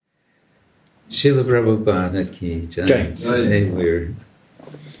Srila Prabhupada ki jai. Today we're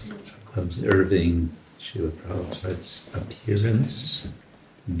observing Srila Prabhupada's appearance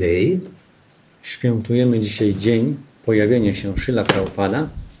day. Świętujemy dzisiaj dzień pojawienia się Srila Prabhupada.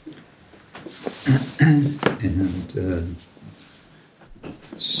 And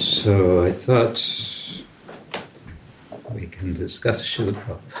so I thought we can discuss Srila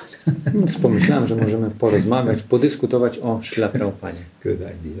Prabhupada. Więc pomyślałem, że możemy porozmawiać, podyskutować o Srila Prabhupadzie. Good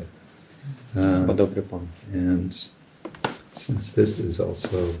idea. To dobry pomysł. And since this is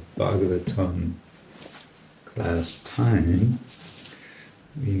also Bhagavatam class time,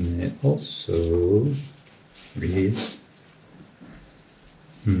 we may also read.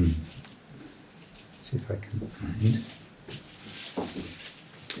 See if I can find.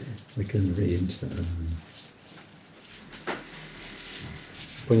 We can read.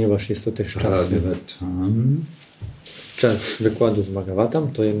 Ponieważ jest to też czas wykładu z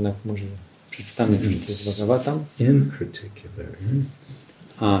Bhagavatam, to jednak może przeczytamy jeszcze z Bhagavatam. In particular,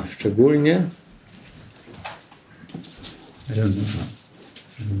 a szczególnie I don't know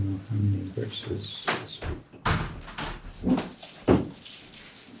how many verses this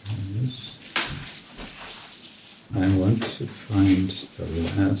is. I want to find the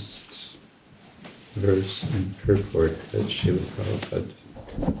last verse in purport that Srila Prabhupada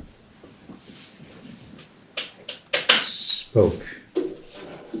spoke.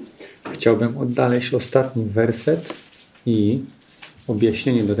 Chciałbym odnaleźć ostatni werset i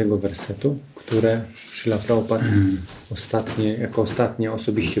objaśnienie do tego wersetu, które Srila Prabhupada jako ostatnie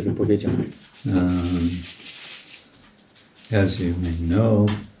osobiście wypowiedział. As you may know,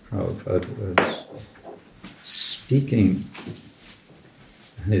 Prabhupada was speaking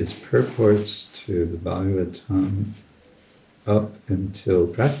his purports to the Bhagavatam up until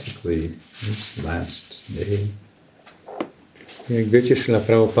practically his last day. Jak wiecie, Srila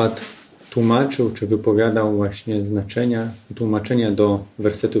Prabhupada tłumaczył, czy wypowiadał właśnie znaczenia i tłumaczenia do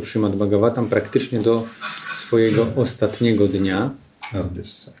wersetów Śrīmad Bhagavatam praktycznie do swojego ostatniego dnia. I can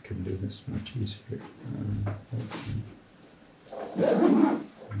do this much easier.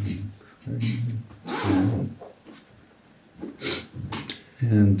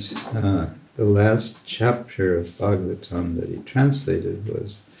 And the last chapter of Bhagavatam that he translated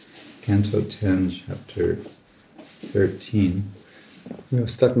was Canto 10, Chapter 13. I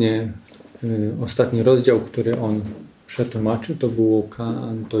ostatni rozdział, który on przetłumaczył, to było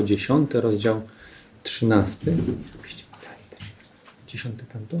Kanto 10, rozdział 13. 10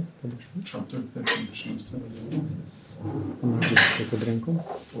 kanto? Chapter 13, Masz to pod ręką?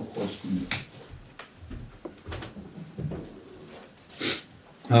 Po polsku nie.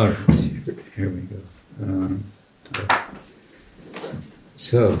 All right, here we go.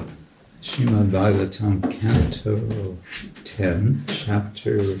 So, Śrīmad Bhagavatam, Canto 10,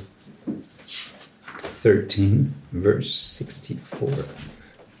 Chapter 13, verse 64.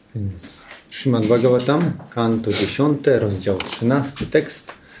 Więc Śrīmad Bhagavatam, Kanto 10, rozdział 13,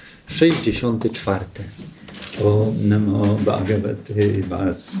 tekst 64. Om Namo Bhagavate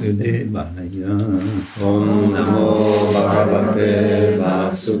Vasudevaya. Om Namo Bhagavate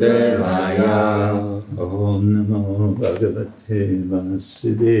Vasudevaya. Om Namo Bhagavate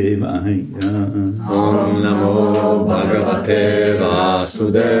Vasudevaya. Om Namo Bhagavate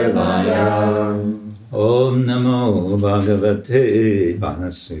Vasudevaya. Om Namo Bhagavate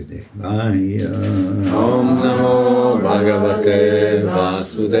Vasudevaya. Om Namo Bhagavate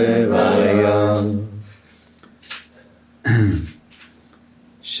Vasudevaya.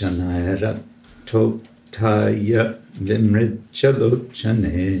 Shanaya Totaya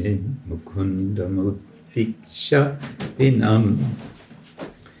Vimrichalochane Mukundamutviksha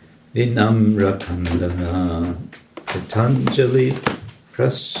Vinamrakandana Patanjali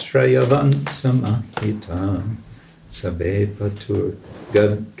Prasrayavansamakhita Sabe Patur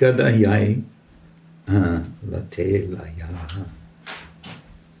Gadgadayai Latelaya.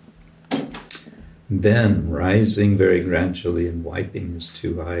 Then, rising very gradually and wiping his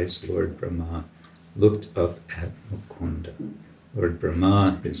two eyes, Lord Brahma looked up at Mukunda. Lord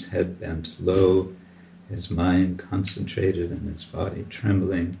Brahma, his head bent low, his mind concentrated and his body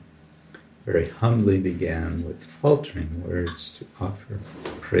trembling, very humbly began with faltering words to offer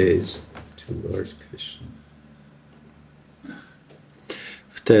praise to Lord Krishna.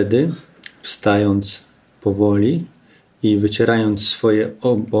 Wtedy, wstając powoli i wycierając swoje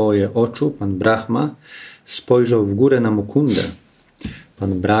oboje oczu, pan Brahma spojrzał w górę na Mukundę.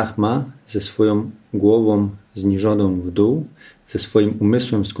 Pan Brahma ze swoją głową zniżoną w dół, ze swoim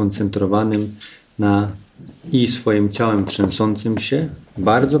umysłem skoncentrowanym i swoim ciałem trzęsącym się,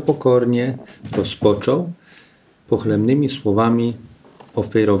 bardzo pokornie rozpoczął pochlebnymi słowami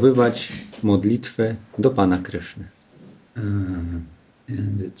ofiarowywać modlitwy do Pana Kryszny.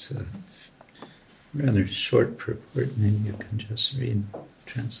 And it's a rather short purport. Maybe you can just read,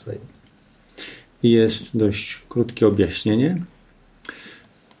 translate. I jest dość krótkie objaśnienie.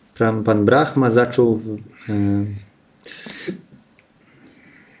 Pan Brahma zaczął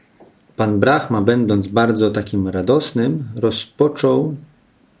Pan Brahma, będąc bardzo takim radosnym, rozpoczął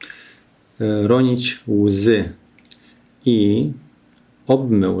ronić łzy i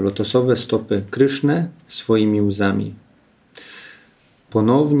obmył lotosowe stopy Kryszny swoimi łzami.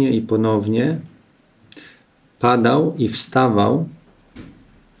 Ponownie i ponownie padał i wstawał,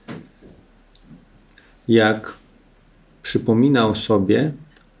 jak przypominał sobie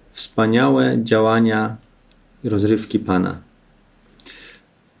wspaniałe działania i rozrywki Pana.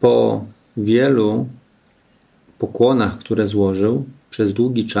 Po wielu pokłonach, które złożył, przez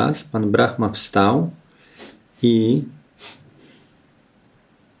długi czas Pan Brahma wstał i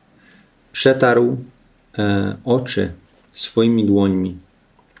przetarł oczy swoimi dłońmi.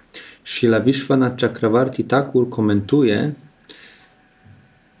 Śrila Vishwanath Chakravarti Thakur komentuje,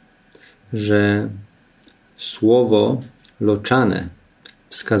 że słowo loczane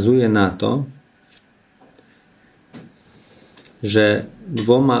wskazuje na to, że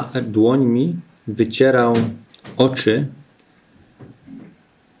dwoma dłońmi wycierał oczy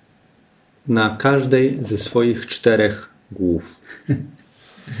na każdej ze swoich 4 głów.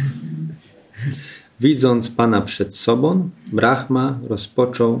 Widząc Pana przed sobą, Brahma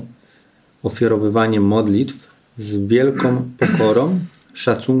rozpoczął ofiarowywanie modlitw z wielką pokorą,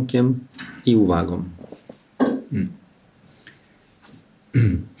 szacunkiem i uwagą.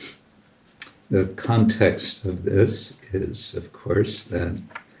 The context of this is, of course, that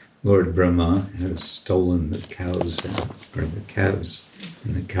Lord Brahma has stolen the calves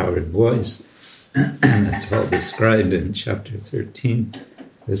and the cowherd boys. And that's all described in chapter 13.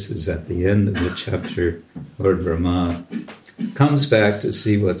 This is at the end of the chapter. Lord Brahma comes back to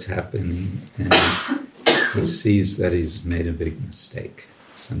see what's happening, and he sees that he's made a big mistake.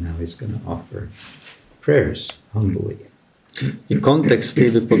 So now he's going to offer prayers humbly. I kontekst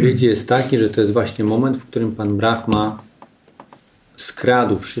tej wypowiedzi jest taki, że to jest właśnie moment, w którym Pan Brahma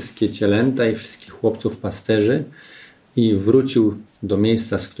skradł wszystkie cielęta i wszystkich chłopców pasterzy i wrócił do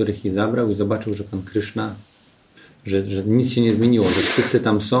miejsca, z których ich zabrał, i zobaczył, że Pan Kryszna, że nic się nie zmieniło, że wszyscy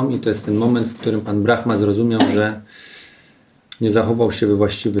tam są, i to jest ten moment, w którym Pan Brahma zrozumiał, że nie zachował się we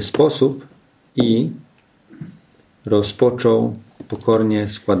właściwy sposób i rozpoczął pokornie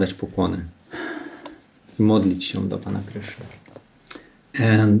składać pokłony i modlić się do Pana Kryszny.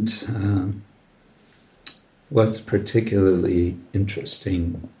 And what's particularly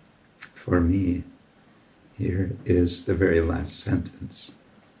interesting for me here is the very last sentence.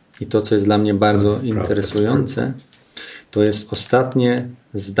 I to, co jest dla mnie bardzo interesujące, to jest ostatnie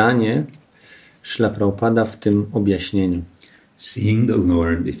zdanie Śrila Prabhupada w tym objaśnieniu. Seeing the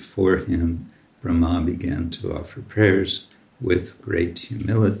Lord before him, Brahma began to offer prayers with great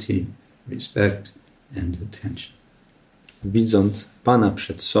humility, respect and attention. Widząc Pana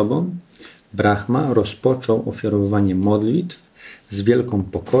przed sobą, Brahma rozpoczął ofiarowywanie modlitw z wielką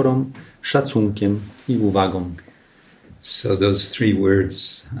pokorą, szacunkiem i uwagą. So those 3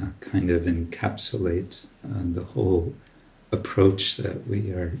 words kind of encapsulate the whole approach that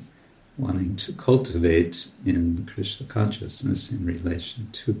we are wanting to cultivate in Krishna consciousness in relation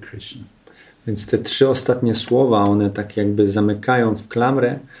to Krishna. Więc te 3 ostatnie słowa, one tak jakby zamykają w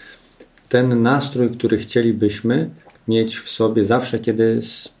klamrę ten nastrój, który chcielibyśmy mieć w sobie zawsze, kiedy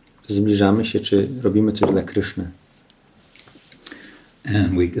zbliżamy się, czy robimy coś dla Kryszny.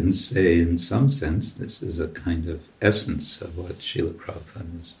 And we can say in some sense this is a kind of essence of what Srila Prabhupada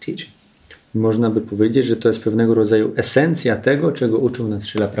was teaching. Można by powiedzieć, że to jest pewnego rodzaju esencja tego, czego uczył nas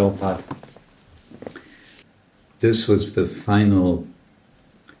Srila Prabhupada. This was the final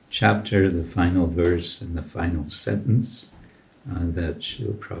chapter, the final verse and the final sentence that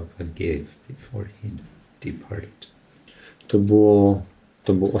Srila Prabhupada gave before he departed.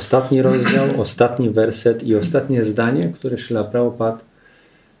 To był ostatni rozdział, ostatni werset i ostatnie zdanie, które Srila Prabhupada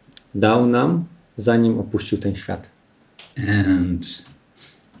dał nam, zanim opuścił ten świat. And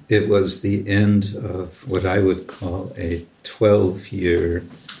it was the end of what I would call a 12-year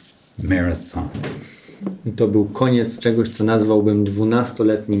marathon. I to był koniec czegoś, co nazwałbym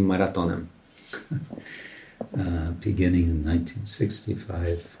 12-letnim maratonem. Beginning in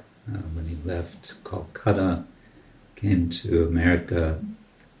 1965, when he left Calcutta, came to America,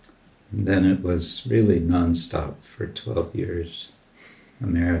 and then it was really non-stop for 12 years.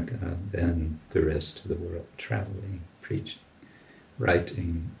 America, then the rest of the world, traveling, preaching,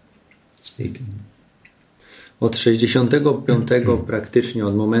 writing, speaking. Od 65 praktycznie,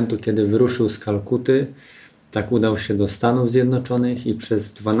 od momentu, kiedy wyruszył z Kalkuty, tak udał się do Stanów Zjednoczonych i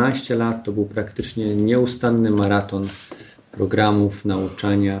przez 12 lat to był praktycznie nieustanny maraton programów,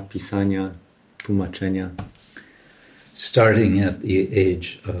 nauczania, pisania, tłumaczenia. Starting at the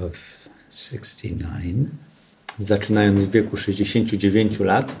age of 69. Zaczynając w wieku 69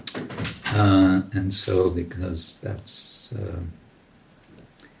 lat. And so because that's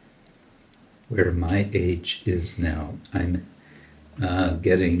where my age is now, I'm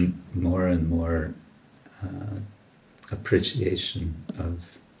getting more and more appreciation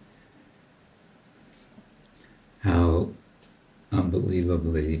of how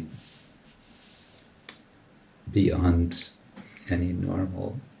unbelievably beyond any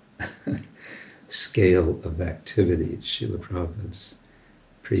normal scale of activity Srila Prabhupada's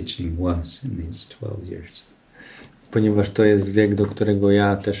preaching was in these 12 years. Ponieważ to jest wiek, do którego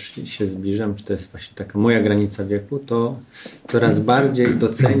ja też się zbliżam, czy to jest właśnie taka moja granica wieku, to coraz bardziej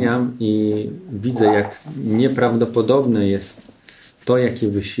doceniam i widzę, jak nieprawdopodobne jest to, jaki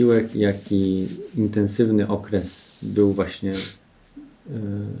wysiłek, jaki intensywny okres był właśnie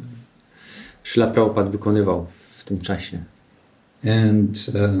Śrila Prabhupada wykonywał w tym czasie. And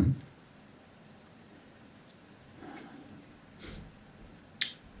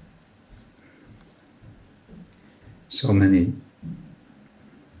so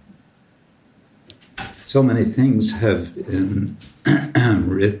many things have been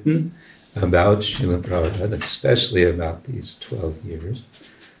written about Srila Prabhupada, especially about these 12 years.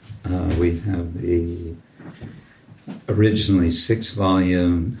 We have the originally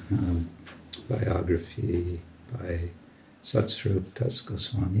 6-volume biography by Satsvarup Das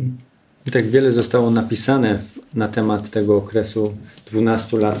Goswami. I tak wiele zostało napisane na temat tego okresu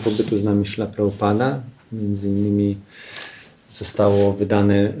 12 lat pobytu z nami Śrila Prabhupada. Między innymi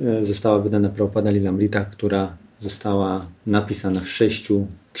została wydana Prabhupada Lilamrita, która została napisana w 6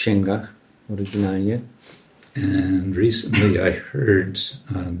 księgach oryginalnie. And recently I heard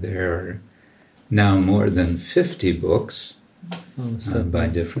there are now more than 50 books by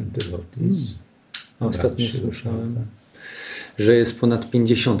different devotees. Ostatnio słyszałem, że jest ponad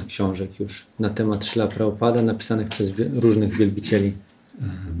 50 książek już na temat Śrila Prabhupada napisanych przez różnych wielbicieli.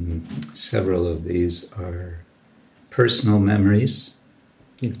 Several of these are personal memories.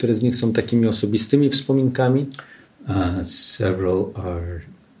 Niektóre z nich są takimi osobistymi wspominkami. Several are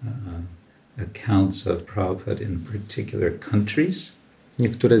accounts of Prabhupada in particular countries.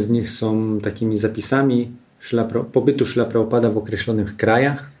 Niektóre z nich są takimi zapisami pobytu Śrila Prabhupada w określonych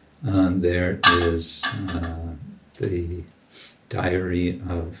krajach. There is the diary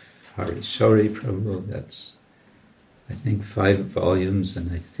of Harishori Prabhu. That's I think 5 volumes, and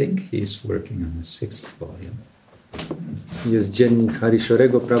I think he's working on the 6th volume. Jest dziennik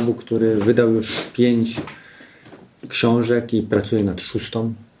Harishorego Prabhu, który wydał już 5 książek i pracuje nad 6.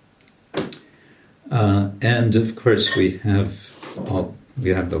 And of course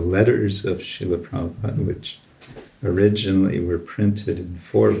we have the letters of Srila Prabhupada, which originally were printed in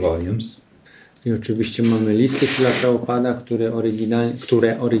 4 volumes. I oczywiście mamy listy Śrila Prabhupada,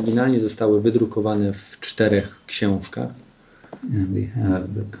 które oryginalnie zostały wydrukowane w 4 książkach. And we have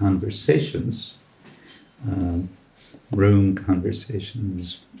the conversations, room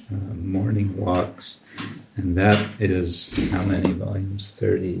conversations, morning walks, and that is how many volumes?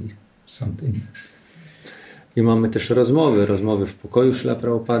 30 something. I mamy też rozmowy w pokoju Śrila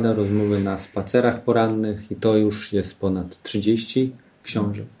Prabhupada, rozmowy na spacerach porannych i to już jest ponad 30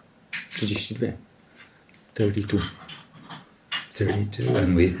 książek. 32. 32.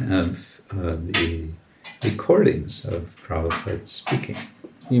 And we have the recordings of Prabhupada speaking.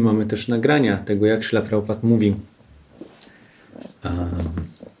 I mamy też nagrania tego, jak Śrila Prabhupada mówił.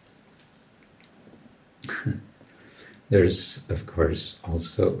 There's, of course,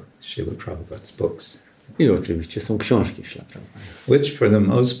 also Srila Prabhupada's books. I oczywiście są książki Śrila Prabhupada. Which for the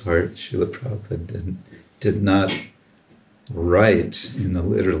most part Srila Prabhupada did not write in the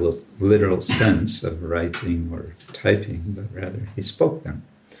literal sense of writing or typing, but rather he spoke them.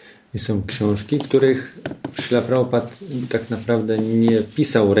 I są książki, których Śrila Prabhupada tak naprawdę nie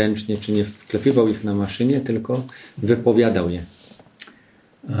pisał ręcznie, czy nie wklepywał ich na maszynie, tylko wypowiadał je.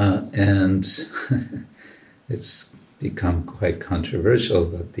 And it's become quite controversial,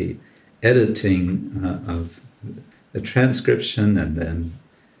 but the editing of the transcription and then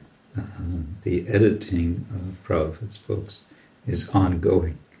the editing of Prabhupada's books is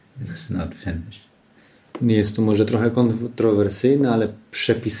ongoing. It's not finished. Jest to może trochę kontrowersyjne, ale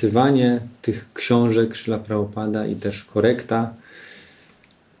przepisywanie tych książek Śrila Prabhupada i też korekta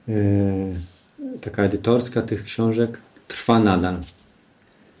taka edytorska tych książek trwa nadal.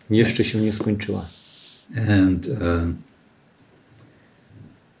 Jeszcze się nie skończyła. And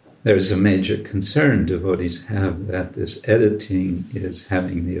there's a major concern devotees have that this editing is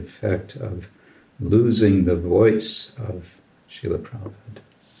having the effect of losing the voice of Srila Prabhupada.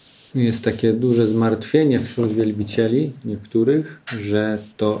 Jest takie duże zmartwienie wśród wielbicieli niektórych, że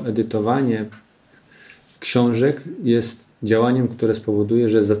to edytowanie książek jest działaniem, które spowoduje,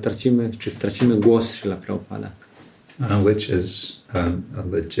 że stracimy głos Srila Prabhupada. Which is a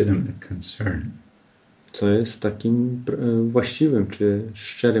legitimate concern. Co jest takim właściwym czy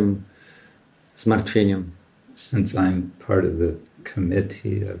szczerym zmartwieniem. Since I'm part of the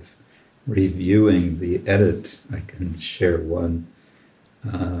committee of reviewing the edit, I can share one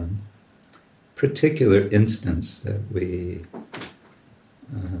particular instance that we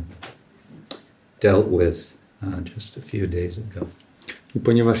dealt with just a few days ago. I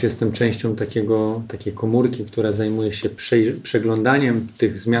ponieważ jestem częścią takiej komórki, która zajmuje się przeglądaniem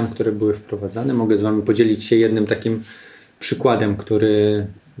tych zmian, które były wprowadzane, mogę z wami podzielić się jednym takim przykładem, który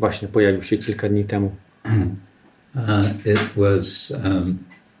właśnie pojawił się kilka dni temu. It was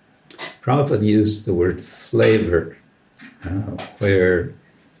Prabhupada used the word flavor, where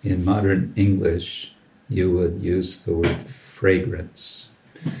in modern English you would use the word fragrance.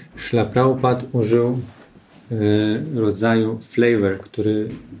 Śrila Prabhupada użył rodzaju flavor, który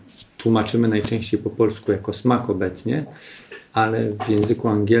tłumaczymy najczęściej po polsku jako smak obecnie, ale w języku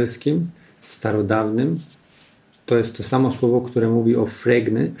angielskim starodawnym to jest to samo słowo, które mówi o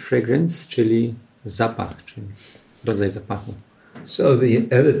fragrance, czyli zapach, czyli rodzaj zapachu. So the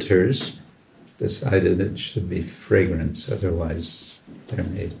editors decided it should be fragrance, otherwise there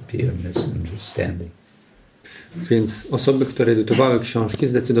may be a misunderstanding. Więc osoby, które edytowały książki,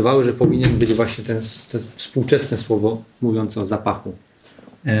 zdecydowały, że powinien być właśnie to współczesne słowo mówiące o zapachu.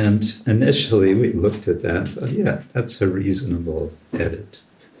 And initially we looked at that, but yeah, that's a reasonable edit.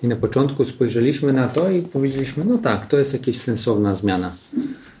 I na początku spojrzeliśmy na to i powiedzieliśmy, no tak, to jest jakaś sensowna zmiana,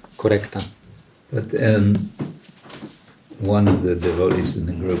 korekta. But then one of the devotees in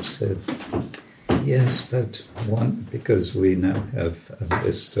the group said, yes, but because we now have a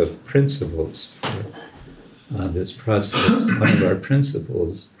list of principles for this process, one of our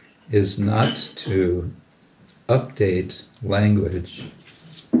principles is not to update language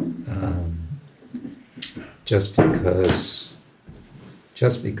just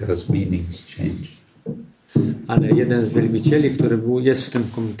because meanings change. Ale jeden z wielbicieli, który jest w tym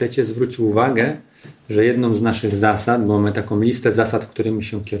komitecie, zwrócił uwagę, że jedną z naszych zasad, bo mamy taką listę zasad, którymi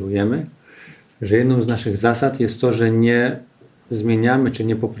się kierujemy, że jedną z naszych zasad jest to, że nie zmieniamy, czy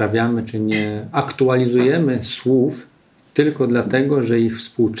nie poprawiamy, czy nie aktualizujemy słów tylko dlatego, że ich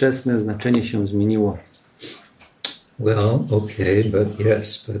współczesne znaczenie się zmieniło. Well, okay, but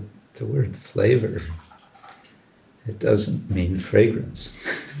the word flavor, it doesn't mean fragrance.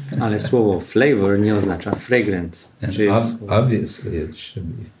 Ale słowo flavor nie oznacza fragrance. Obviously it should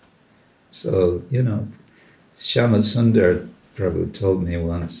be. So, Shama Sundar Prabhu told me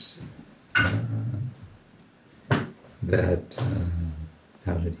once that,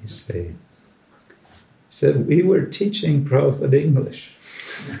 how did he say? He said, we were teaching Prabhupada English.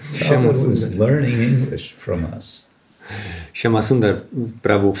 Prabhupada was learning English from us. Shama Sundar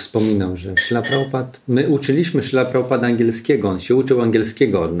Prabhu wspominał, że my uczyliśmy Śrila Prabhupada angielskiego, on się uczył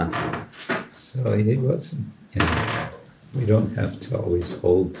angielskiego od nas. So he wasn't, we don't have to always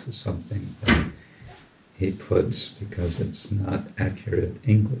hold to something that he puts because it's not accurate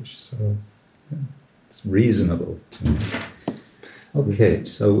English. So it's reasonable to me. Okay,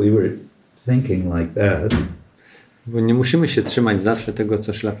 so we were thinking like that. Bo nie musimy się trzymać zawsze tego,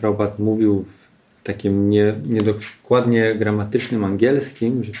 co Śrila Prabhupada mówił w takim niedokładnie gramatycznym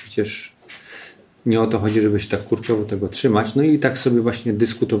angielskim, że przecież nie o to chodzi, żeby się tak kurczowo tego trzymać. No i tak sobie właśnie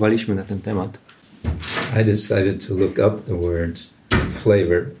dyskutowaliśmy na ten temat. I decided to look up the word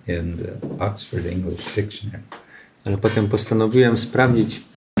flavor in the Oxford English Dictionary. Ale potem postanowiłem sprawdzić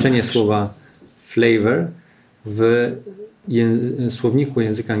znaczenie słowa flavor w słowniku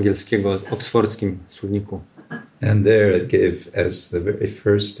języka angielskiego, oksfordzkim słowniku. And there it gave as the very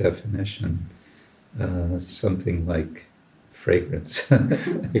first definition something like fragrance.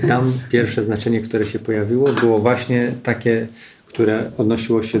 I tam pierwsze znaczenie, które się pojawiło, było właśnie takie, które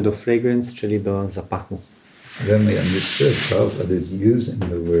odnosiło się do fragrance, czyli do zapachu. So then we understood Prabhupada is using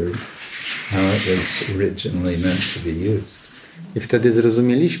the word how it was originally meant to be used. I wtedy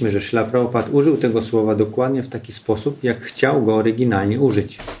zrozumieliśmy, że Śrila Prabhupada użył tego słowa dokładnie w taki sposób, jak chciał go oryginalnie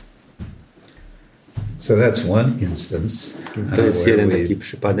użyć. So that's one instance. Więc to jest jeden taki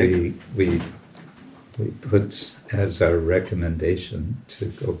przypadek. we put as our recommendation to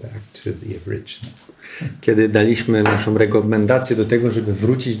go back to the original. Kiedy daliśmy naszą rekomendację do tego, żeby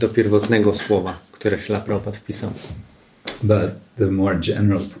wrócić do pierwotnego słowa, które Śrīla Prabhupāda wpisał. But the more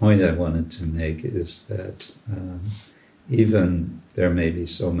general point I wanted to make is that even there may be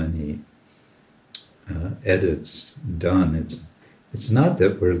so many edits done, it's not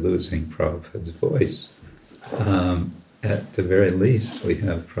that we're losing Prabhupada's voice. At the very least, we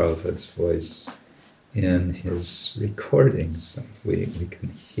have Prabhupada's voice in his recordings. We can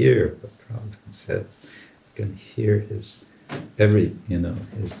hear what Prabhupada says. We can hear his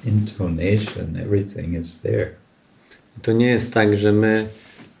intonation. Everything is there. To nie jest tak, że my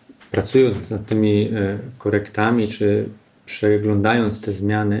pracując nad tymi korektami, czy przeglądając te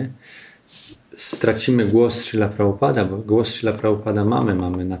zmiany, stracimy głos Śrīla Prabhupada, bo głos Śrīla Prabhupada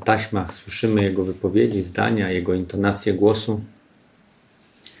mamy na taśmach, słyszymy jego wypowiedzi, zdania, jego intonację głosu.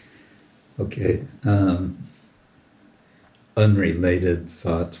 Okay, unrelated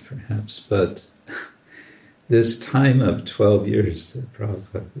thought perhaps, but this time of 12 years that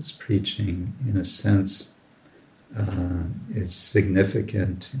Prabhupada was preaching, in a sense, is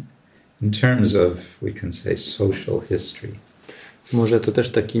significant in terms of, we can say, social history. Może to też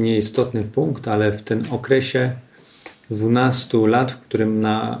taki nieistotny punkt, ale w tym okresie 12 lat, w którym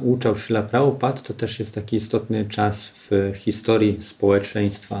nauczał Śrīla Prabhupada, to też jest taki istotny czas w historii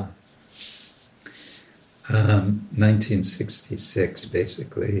społeczeństwa. 1966,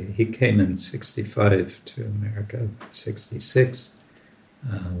 basically. He came in 65 to America. 66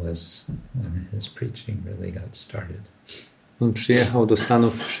 was when his preaching really got started. On przyjechał do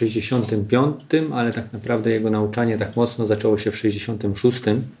Stanów w 65, ale tak naprawdę jego nauczanie tak mocno zaczęło się w 66.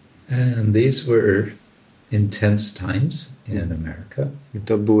 And these were intense times in America. I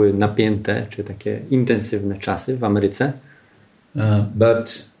to były napięte, czy takie intensywne czasy w Ameryce.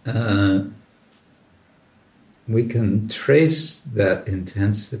 But we can trace that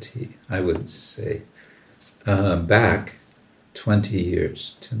intensity, I would say, back 20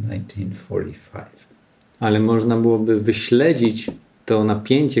 years to 1945. Ale można byłoby wyśledzić to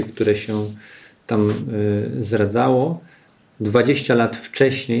napięcie, które się tam zradzało 20 lat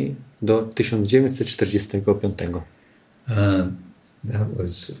wcześniej do 1945. That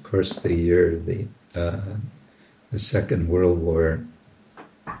was, of course, the year the Second World War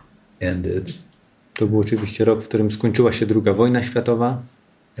ended. To był oczywiście rok, w którym skończyła się II wojna światowa.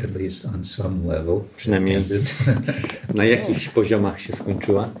 At least on some level. Przynajmniej na jakichś poziomach się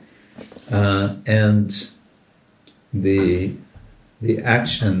skończyła. And the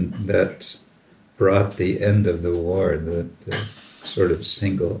action that brought the end of the war, the sort of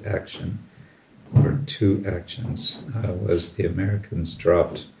single action, or two actions, was the Americans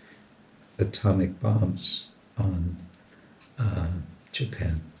dropped atomic bombs on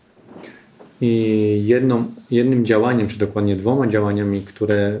Japan. I jednym działaniem, czy dokładnie dwoma działaniami,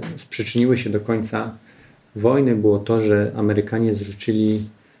 które przyczyniły się do końca wojny, było to, że Amerykanie zrzucili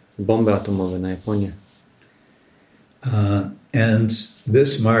bomby atomowe na Japonię. And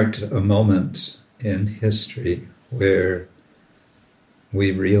this marked a moment in history where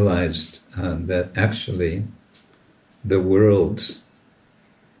we realized that actually the world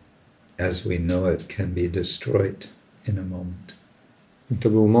as we know it can be destroyed in a moment. I to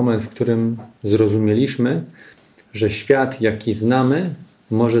był moment, w którym zrozumieliśmy, że świat, jaki znamy,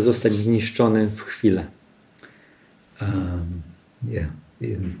 może zostać zniszczony w chwilę.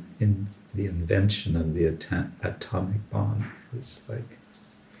 The invention of the atomic bomb was like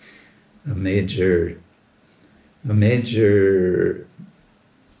a major.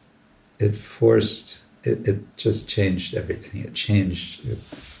 It just changed everything. It changed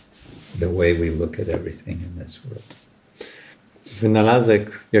the way we look at everything in this world.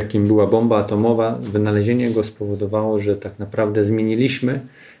 Wynalazek, jakim była bomba atomowa, wynalezienie go spowodowało, że tak naprawdę zmieniliśmy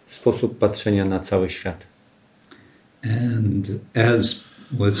sposób patrzenia na cały świat. And as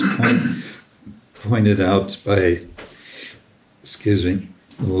was pointed out by,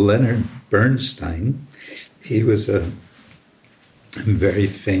 Leonard Bernstein, he was a very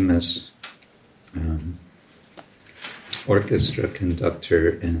famous orchestra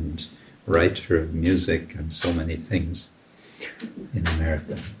conductor and writer of music and so many things in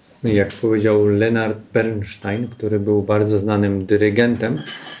America. Jak powiedział Leonard Bernstein, który był bardzo znanym dyrygentem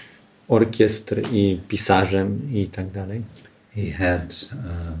orkiestr i pisarzem i tak dalej. He had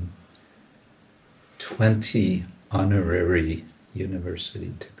 20 honorary university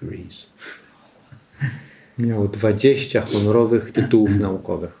degrees. Miał 20 honorowych tytułów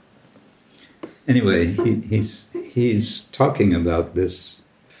naukowych. Anyway, he's talking about this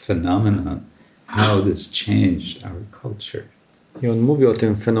phenomenon, how this changed our culture. I on mówi o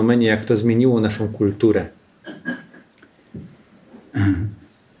tym fenomenie, jak to zmieniło naszą kulturę.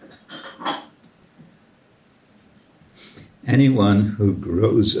 Anyone who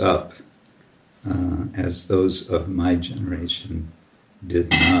grows up as those of my generation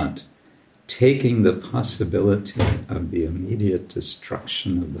did not, taking the possibility of the immediate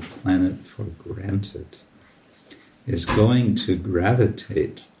destruction of the planet for granted, is going to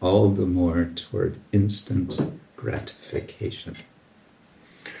gravitate all the more toward instant gratification.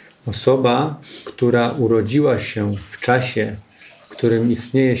 Osoba, która urodziła się w czasie, w którym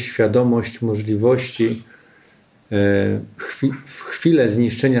istnieje świadomość możliwości w chwilę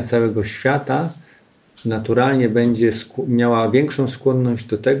zniszczenia całego świata, naturalnie będzie miała większą skłonność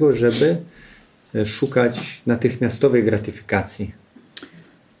do tego, żeby szukać natychmiastowej gratyfikacji.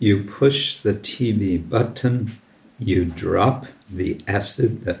 You push the TV button, you drop the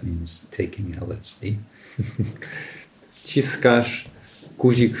acid, that means taking LSD. Wciskasz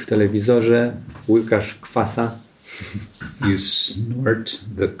guzik w telewizorze, łykasz kwasa. You snort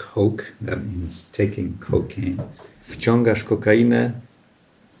the coke, that means taking cocaine. Wciągasz kokainę.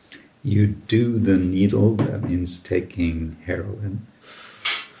 You do the needle, that means taking heroin.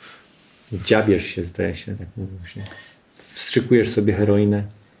 Dziabiesz się, zdaje się, tak mówią się. Wstrzykujesz sobie heroinę.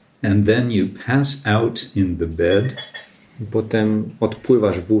 And then you pass out in the bed. I potem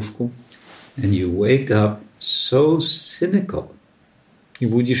odpływasz w łóżku. And you wake up so cynical. I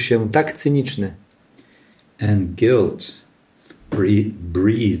budzisz się tak cyniczny. And guilt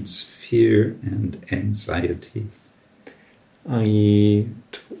breeds fear and anxiety. I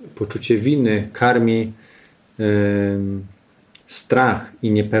poczucie winy karmi strach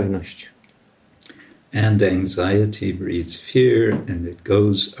i niepewność. And anxiety breeds fear and it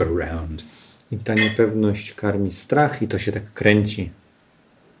goes around. I ta niepewność karmi strach i to się tak kręci.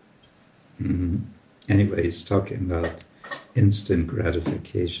 Anyway, he's talking about instant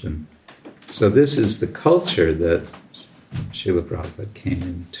gratification. So this is the culture that Srila Prabhupada came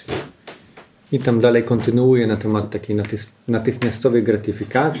into. I tam dalej kontynuuje na temat takiej natychmiastowej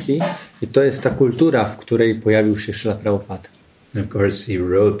gratyfikacji i to jest ta kultura, w której pojawił się Srila Prabhupada. And of course he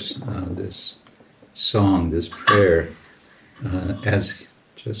wrote this song, this prayer, as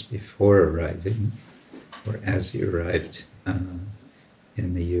just before arriving, or as he arrived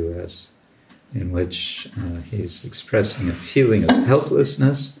in the U.S., in which he's expressing a feeling of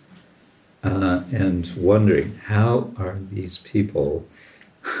helplessness and wondering, how are these people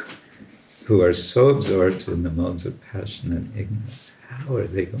who are so absorbed in the modes of passion and ignorance, how are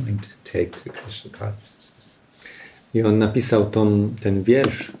they going to take to Krishna consciousness? I on napisał ten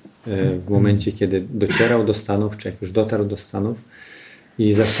wiersz w momencie, kiedy docierał do Stanów, czy jak już dotarł do Stanów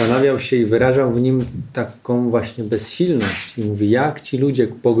i zastanawiał się i wyrażał w nim taką właśnie bezsilność. I mówi, jak ci ludzie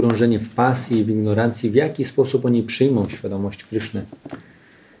pogrążeni w pasji i w ignorancji, w jaki sposób oni przyjmą świadomość Kryszny.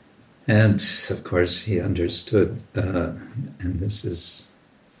 And of course he understood, and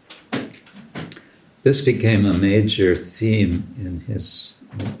this became a major theme in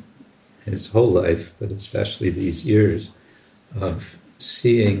his whole life, but especially these years, of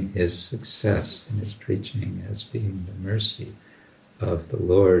seeing his success in his preaching as being the mercy of the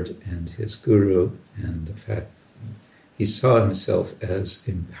Lord and his Guru, and the fact he saw himself as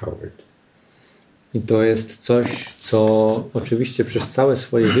empowered. I to jest coś, co oczywiście przez całe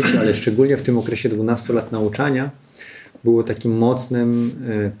swoje życie, ale szczególnie w tym okresie 12 lat nauczania, było takim mocnym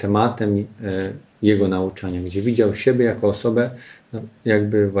tematem jego nauczania, gdzie widział siebie jako osobę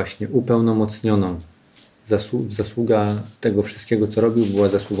jakby właśnie upełnomocnioną. Zasługa tego wszystkiego, co robił, była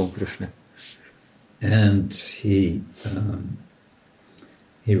zasługą Kryszny. And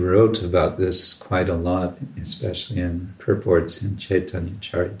he wrote about this quite a lot, especially in purports in Chaitanya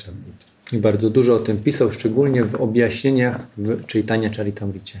Charitamrita. I bardzo dużo o tym pisał, szczególnie w objaśnieniach w Chaitanya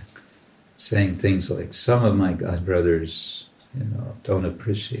Charitamricie. Saying things like, some of my God brothers, don't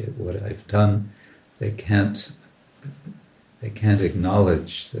appreciate what I've done. They can't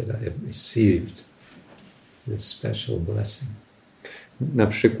acknowledge that I have received this special blessing. Na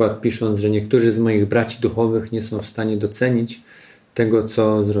przykład pisząc, że niektórzy z moich braci duchowych nie są w stanie docenić tego,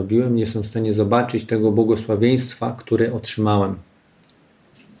 co zrobiłem, nie są w stanie zobaczyć tego błogosławieństwa, które otrzymałem.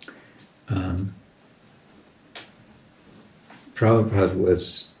 Prabhupada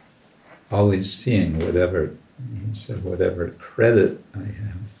was always seeing whatever, he said, whatever credit I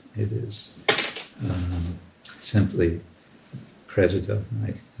have, it is simply credit of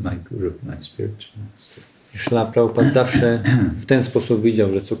my guru, my spiritual master. Srila Prabhupada zawsze w ten sposób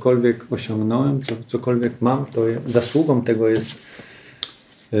widział, że cokolwiek osiągnąłem, cokolwiek mam, to zasługą tego jest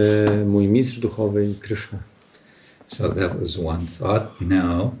mój mistrz duchowy i Kryszna. So that was one thought.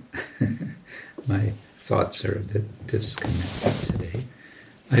 Now, my thoughts are a bit disconnected today.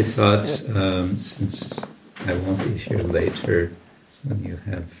 I thought, since I won't be here later when you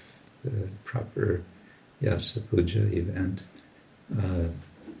have the proper Vyasa Puja event,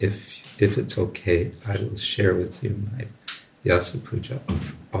 if it's okay, I will share with you my Vyasa Puja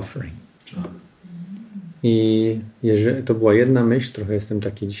offering. I to była jedna myśl, trochę jestem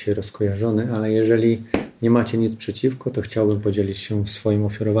taki dzisiaj rozkojarzony, ale jeżeli nie macie nic przeciwko, to chciałbym podzielić się swoim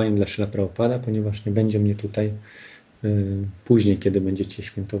ofiarowaniem dla Śrīla Prabhupāda, ponieważ nie będzie mnie tutaj później, kiedy będziecie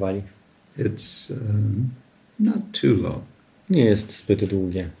świętowali. It's not too long. Nie jest zbyt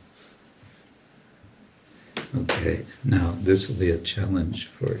długie. Okay, now this will be a challenge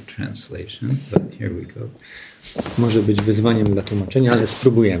for translation, but here we go. Może być wyzwaniem dla tłumaczenia, ale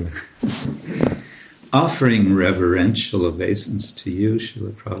spróbujemy. Offering reverential obeisance to you,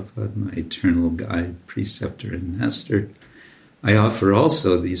 Srila Prabhupada, my eternal guide, preceptor, and master, I offer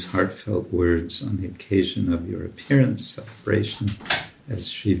also these heartfelt words on the occasion of your appearance celebration as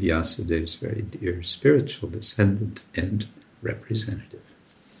Sri Vyasadev's very dear spiritual descendant and representative.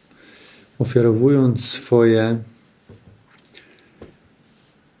 Ofiarowując swoje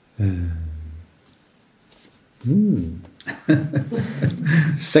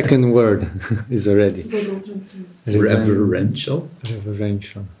second word is already Reverential.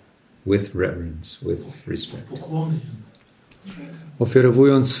 Reverential. With reverence, with respect.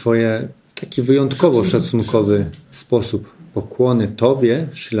 Ofiarowując swoje taki wyjątkowo szacunkowy sposób pokłony Tobie,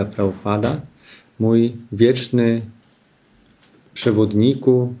 Śrīla Prabhupāda, mój wieczny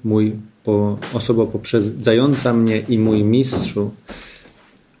przewodniku, osoba poprzedzająca mnie i mój mistrzu,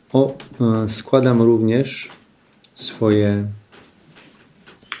 składam również swoje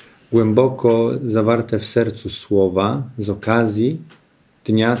głęboko zawarte w sercu słowa z okazji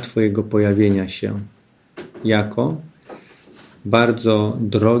dnia Twojego pojawienia się jako bardzo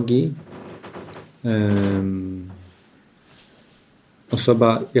drogi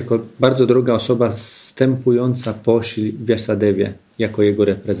jako bardzo droga osoba wstępująca po Vyasadewie jako jego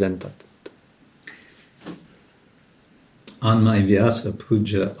reprezentant. On my Vyasa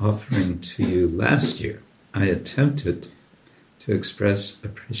Puja offering to you last year, I attempted to express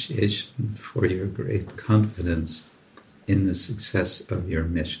appreciation for your great confidence in the success of your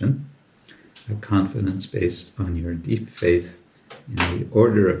mission, a confidence based on your deep faith in the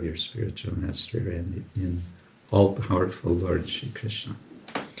order of your spiritual master and in all-powerful Lord Shri Krishna.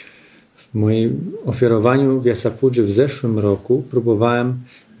 W moim ofiarowaniu Vyasa Pudży w zeszłym roku próbowałem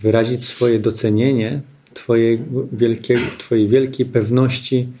wyrazić swoje docenienie Twojej wielkiej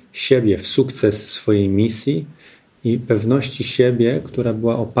pewności siebie w sukces swojej misji i pewności siebie, która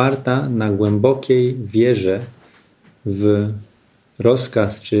była oparta na głębokiej wierze w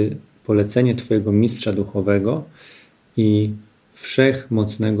rozkaz czy polecenie Twojego mistrza duchowego i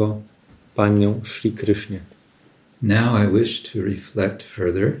wszechmocnego Panią Shri Krishnie. Now I wish to reflect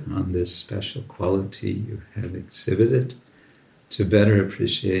further on this special quality you have exhibited to better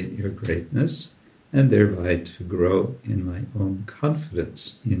appreciate your greatness and thereby to grow in my own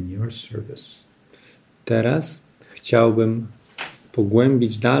confidence in your service. Teraz chciałbym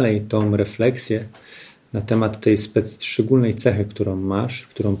pogłębić dalej tą refleksję na temat tej szczególnej cechy, którą masz,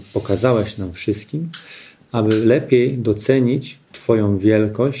 którą pokazałeś nam wszystkim, aby lepiej docenić Twoją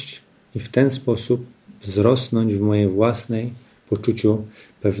wielkość i w ten sposób wzrosnąć w mojej własnej poczuciu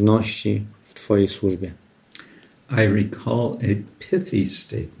pewności w Twojej służbie. I recall a pithy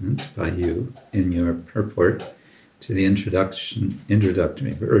statement by you in your purport to the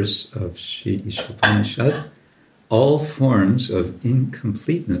introductory verse of Sri Ishopanishad. All forms of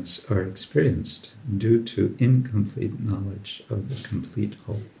incompleteness are experienced due to incomplete knowledge of the complete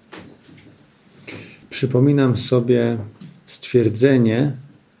whole. Przypominam sobie stwierdzenie,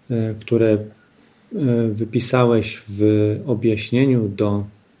 które wypisałeś w objaśnieniu do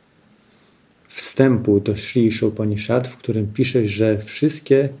wstępu do Sri Ishopanishad, w którym piszesz, że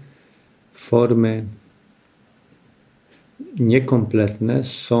wszystkie formy niekompletne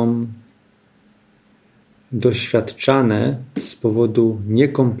są doświadczane z powodu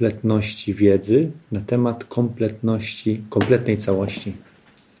niekompletności wiedzy na temat kompletnej całości.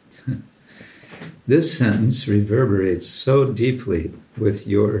 This sentence reverberates so deeply with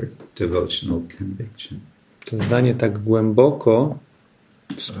your devotional conviction. To zdanie tak głęboko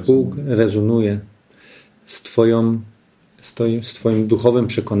współrezonuje z Twoim duchowym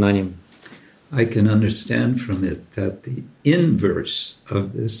przekonaniem. I can understand from it that the inverse of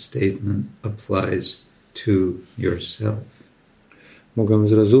this statement applies to yourself. Mogę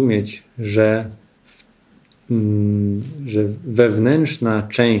zrozumieć, że wewnętrzna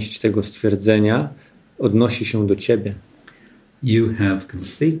część tego stwierdzenia odnosi się do Ciebie. You have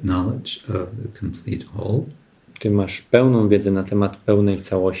complete knowledge of the complete whole, Ty masz pełną wiedzę na temat pełnej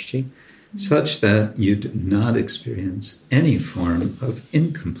całości, such that you do not experience any form of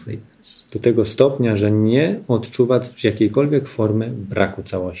incompleteness. do tego stopnia, że nie odczuwasz jakiejkolwiek formy braku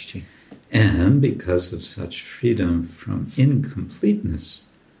całości. And because of such freedom from incompleteness,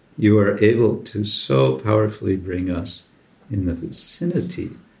 you are able to so powerfully bring us in the vicinity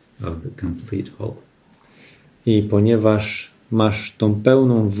of the complete whole. I ponieważ masz tą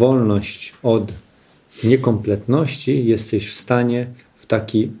pełną wolność od niekompletności, jesteś w stanie w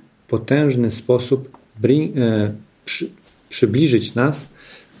taki potężny sposób przybliżyć nas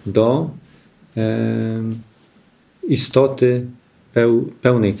do istoty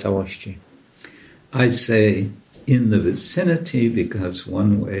pełnej całości. I say in the vicinity because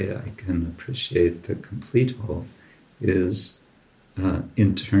one way I can appreciate the complete whole is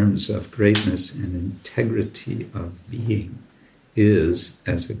in terms of greatness and integrity of being is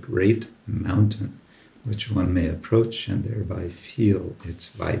as a great mountain which one may approach and thereby feel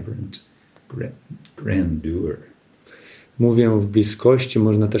its vibrant grandeur. Mówię w bliskości,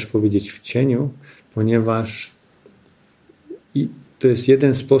 można też powiedzieć w cieniu, ponieważ to jest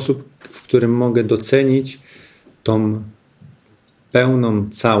jeden sposób, w którym mogę docenić tą pełną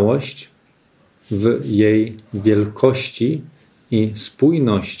całość w jej wielkości i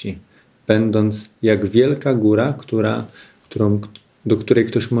spójności, będąc jak wielka góra, do której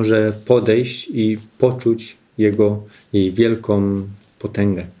ktoś może podejść i poczuć jej wielką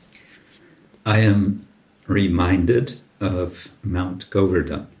potęgę. I am reminded of Mount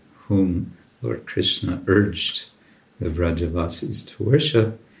Govardhan, whom Lord Krishna urged the Vrajavasis to worship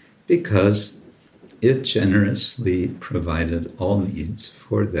because it generously provided all needs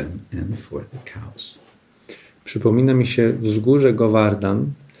for them and for the cows. Przypomina mi się wzgórze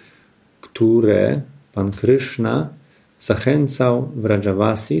Govardhan, które Pan Krishna zachęcał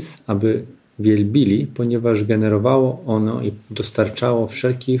Vrajavasis, aby wielbili, ponieważ generowało ono i dostarczało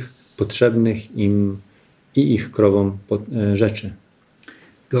wszelkich potrzebnych im i ich krowom rzeczy.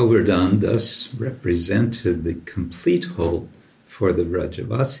 Govardhan thus represented the complete whole for the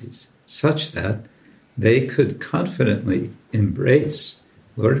Vrajavasis, such that they could confidently embrace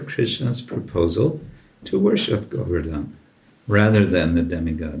Lord Krishna's proposal to worship Govardhan rather than the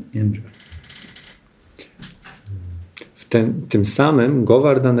demigod Indra. Tym samym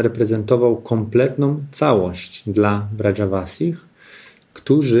Govardhan reprezentował kompletną całość dla Vrajavasis,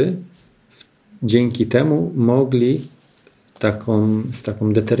 którzy dzięki temu mogli z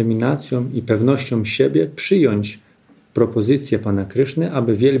taką determinacją i pewnością siebie przyjąć propozycję Pana Kryszny,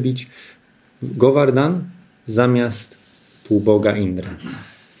 aby wielbić Govardhan zamiast półboga Indra.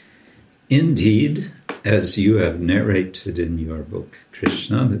 Indeed, as you have narrated in your book,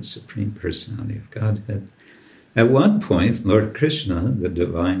 Krishna, the Supreme Personality of Godhead, at one point, Lord Krishna, the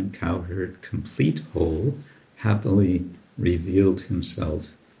divine cowherd, complete whole, happily revealed himself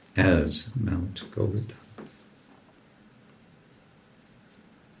as Mount Govardhan.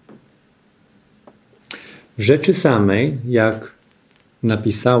 W rzeczy samej, jak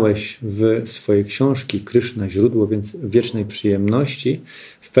napisałeś w swojej książki Kryszna, źródło więc wiecznej przyjemności,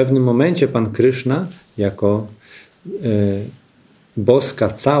 w pewnym momencie Pan Kryszna, jako boska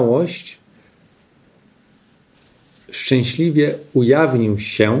całość, szczęśliwie ujawnił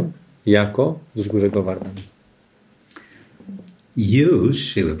się jako wzgórze Govardhan. You,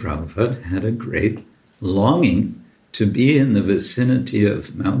 Srila Prabhupada, had a great longing to be in the vicinity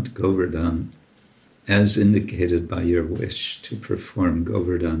of Mount Govardhan, as indicated by your wish to perform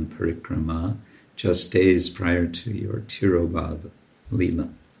Govardhan Parikrama just days prior to your Tirobhav Leela.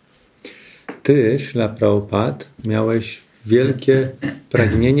 Ty, Srila Prabhupada, miałeś wielkie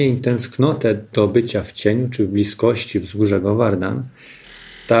pragnienie i tęsknotę do bycia w cieniu czy w bliskości wzgórza Govardhan,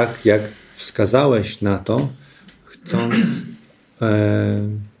 tak jak wskazałeś na to, chcąc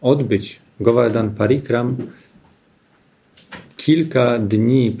odbyć Govardhan Parikram kilka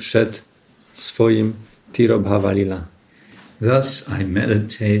dni przed swoim Tirobhava Lila. Thus I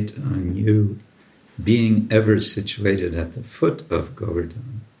meditate on you being ever situated at the foot of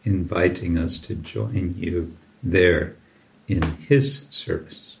Govardhan, inviting us to join you there in his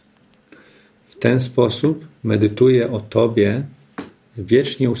service. W ten sposób medytuję o Tobie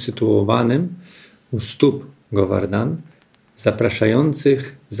wiecznie usytuowanym u stóp Govardhan,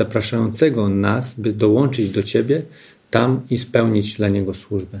 zapraszającego nas, by dołączyć do Ciebie tam i spełnić dla Niego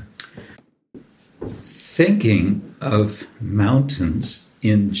służbę. Thinking of mountains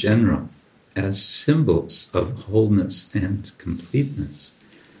in general as symbols of wholeness and completeness,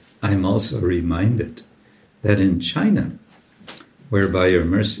 I'm also reminded that in China, where by your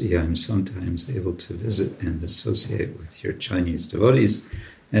mercy I'm sometimes able to visit and associate with your Chinese devotees,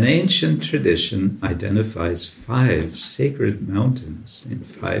 an ancient tradition identifies 5 sacred mountains in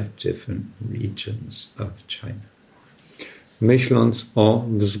 5 different regions of China. Myśląc o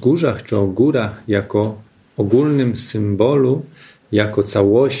wzgórzach czy o górach jako ogólnym symbolu, jako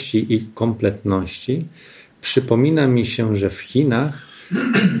całości i kompletności, przypomina mi się, że w Chinach,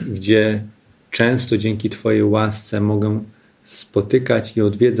 gdzie często dzięki Twojej łasce mogę spotykać i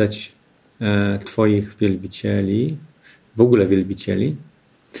odwiedzać Twoich wielbicieli, w ogóle wielbicieli,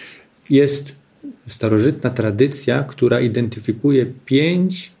 jest starożytna tradycja, która identyfikuje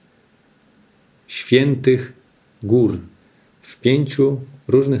 5 świętych gór w 5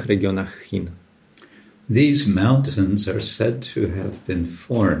 różnych regionach Chin. These mountains are said to have been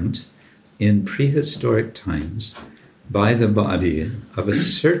formed in prehistoric times by the body of a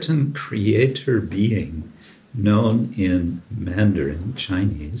certain creator being known in Mandarin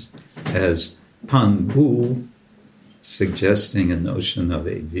Chinese as Pangu, suggesting a notion of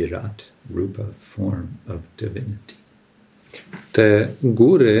a Virat Rupa form of divinity. Te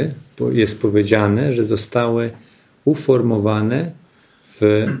góry, jest powiedziane, że zostały uformowane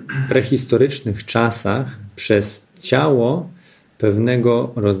w prehistorycznych czasach przez ciało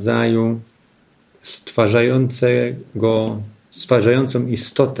pewnego rodzaju stwarzającą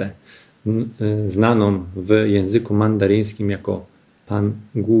istotę znaną w języku mandaryńskim jako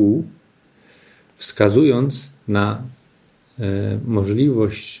Pangu, wskazując na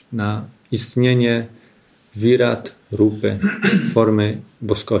możliwość, na istnienie Virat Rupy, formy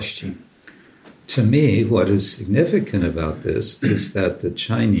boskości. To me, what is significant about this is that the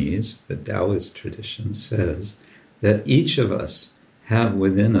Chinese, the Taoist tradition says that each of us have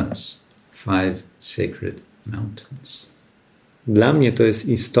within us 5 sacred mountains. Dla mnie to jest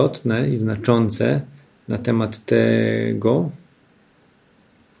istotne i znaczące na temat tego,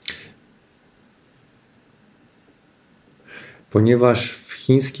 ponieważ w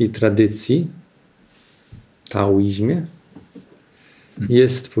chińskiej tradycji, taoizmie,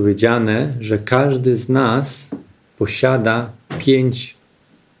 jest powiedziane, że każdy z nas posiada 5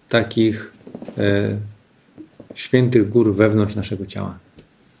 takich świętych gór wewnątrz naszego ciała.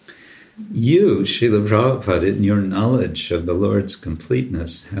 You, Srila Prabhupada, in your knowledge of the Lord's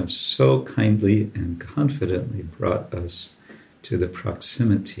completeness, have so kindly and confidently brought us to the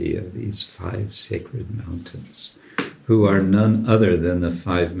proximity of these 5 sacred mountains, who are none other than the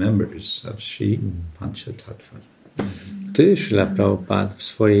 5 members of Sri Panchatattva. Ty, Srila Prabhupada, w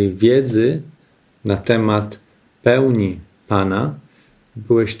swojej wiedzy na temat pełni Pana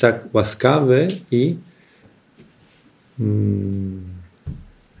byłeś tak łaskawy i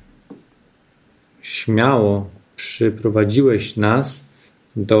śmiało przyprowadziłeś nas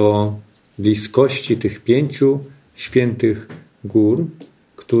do bliskości tych 5 świętych gór,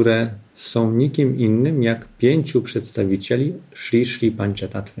 które są nikim innym jak 5 przedstawicieli Sri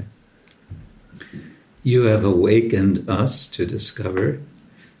Panchatattwy. You have awakened us to discover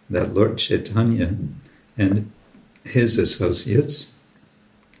that Lord Chaitanya and his associates,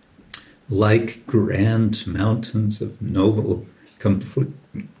 like grand mountains of noble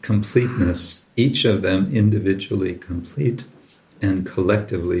completeness, each of them individually complete and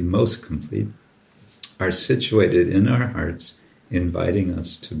collectively most complete, are situated in our hearts, inviting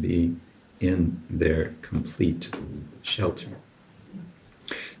us to be in their complete shelter.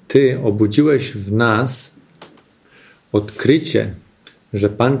 Ty obudziłeś w nas odkrycie, że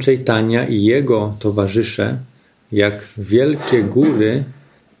Pan Chaitanya i jego towarzysze, jak wielkie góry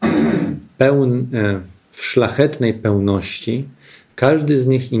w szlachetnej pełności, każdy z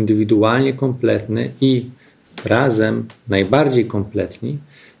nich indywidualnie kompletny i razem najbardziej kompletni,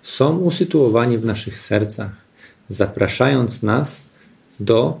 są usytuowani w naszych sercach, zapraszając nas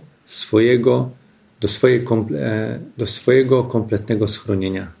do swojego kompletnego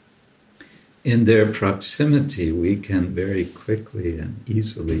schronienia. In their proximity, we can very quickly and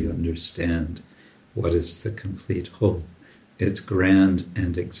easily understand what is the complete whole, its grand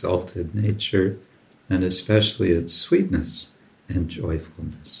and exalted nature, and especially its sweetness and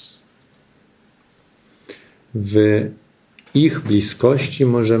joyfulness. W ich bliskości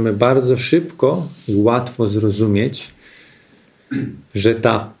możemy bardzo szybko i łatwo zrozumieć, że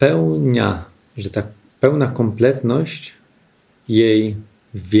ta pełna kompletność, jej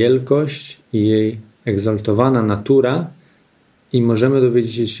wielkość i jej egzaltowana natura, i możemy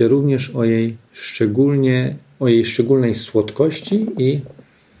dowiedzieć się również o jej szczególnej słodkości i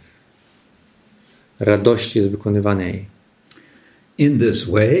radości z wykonywania jej. In this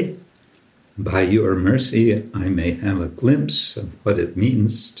way, by your mercy, I may have a glimpse of what it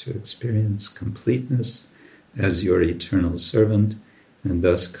means to experience completeness as your eternal servant, and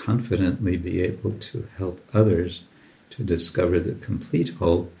thus confidently be able to help others to discover the complete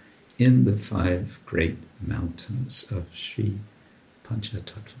hope in the 5 great mountains of Sri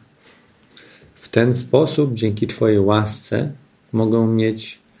Panchatattva. W ten sposób, dzięki Twojej łasce, mogę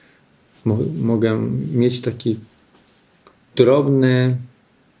mieć taki drobny,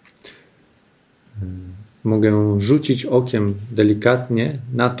 mogę rzucić okiem delikatnie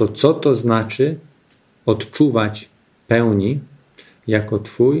na to, co to znaczy odczuwać pełni jako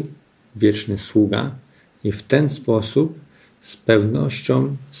Twój wieczny sługa i w ten sposób z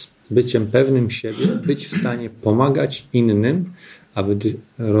pewnością, z byciem pewnym siebie, być w stanie pomagać innym,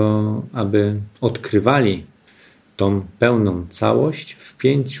 aby odkrywali tą pełną całość w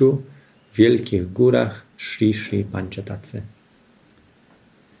 5 wielkich górach Sri Sri Panchatattwy.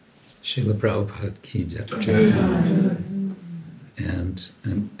 Srila Prabhupada ki jai. And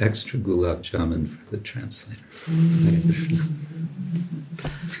an extra gulab jamun for the translator.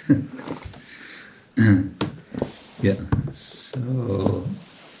 Yeah, so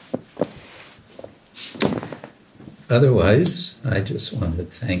otherwise, I just want to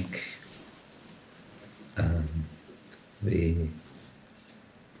thank the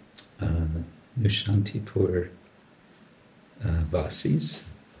New Shantipur Vasis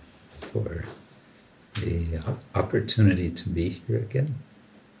for the opportunity to be here again.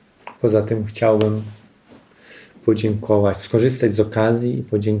 Poza tym chciałbym skorzystać z okazji i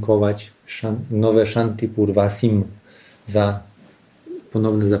podziękować Nowe Shantipur Vasim za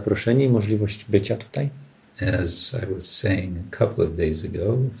ponowne zaproszenie i możliwość bycia tutaj. As I was saying a couple of days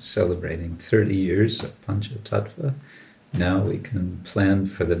ago, celebrating 30 years of Panchatattva, now we can plan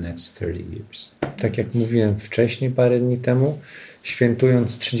for the next 30 years. Tak jak mówiłem wcześniej, parę dni temu,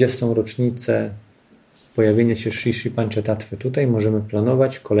 świętując 30. rocznicę pojawienia się Sri Sri Panchatattwy tutaj, możemy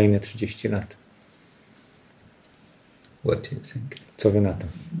planować kolejne 30 lat. What do you think? Co wy na to?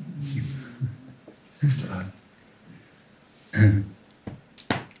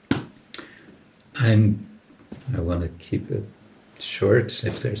 I want to keep it short.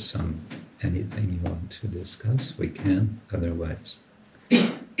 If there's anything you want to discuss, we can. Otherwise,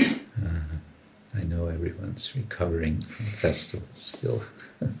 I know everyone's recovering from festivals still.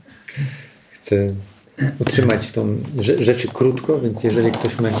 Chcę utrzymać tą rzeczy krótko, więc jeżeli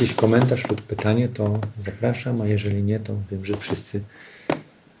ktoś ma jakiś komentarz lub pytanie, to zapraszam, a jeżeli nie, to wiem, że wszyscy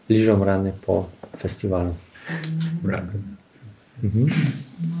liżą rany po festiwalu. Rany.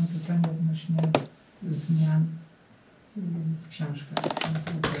 Mam pytanie odnośnie zmian w książkach.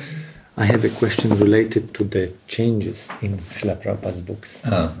 I have a question related to the changes in Srila Prabhupada's books.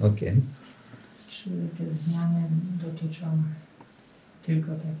 Okay. Czy te zmiany dotyczą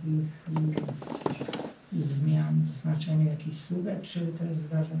tylko takich zmian w znaczeniu jakichś słówek, czy też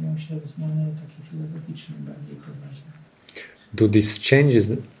zdarzają się zmiany takie filozoficzne, bardziej poważne? Do these changes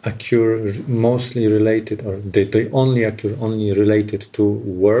occur mostly related, or they only occur related to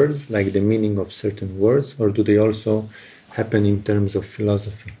words, like the meaning of certain words, or do they also happen in terms of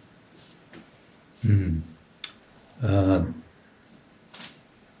philosophy?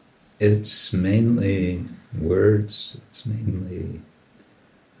 It's mainly words. It's mainly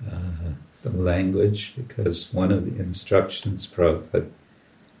the language, because one of the instructions Prabhupada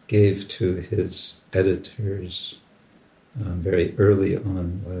gave to his editors very early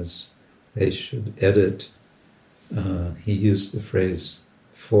on was they should edit, he used the phrase,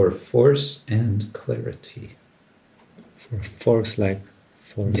 for force and clarity. For force, like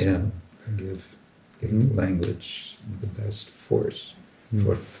force? Yeah, give language the best force.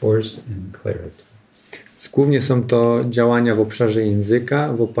 For force and clarity. Głównie są to działania w obszarze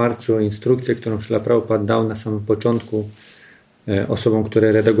języka w oparciu o instrukcję, którą Srila Prabhupada dał na samym początku osobom,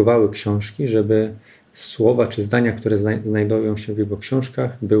 które redagowały książki, żeby słowa czy zdania, które znajdują się w jego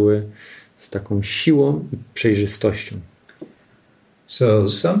książkach, były z taką siłą i przejrzystością. So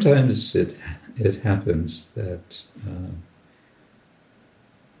sometimes it happens that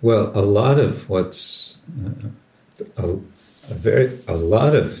a lot of what's a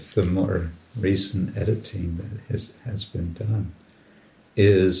lot of the more recent editing that has been done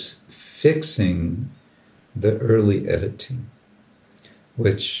is fixing the early editing,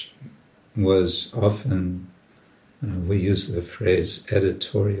 which was often, we use the phrase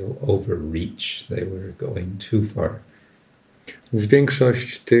editorial overreach. They were going too far. Z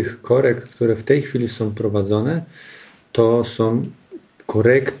większość tych korekt, które w tej chwili są prowadzone, to są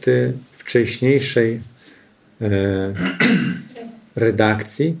korekty wcześniejszej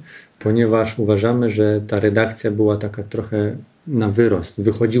redakcji, ponieważ uważamy, że ta redakcja była taka trochę na wyrost,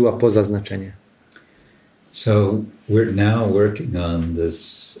 wychodziła poza znaczenie. So we're now working on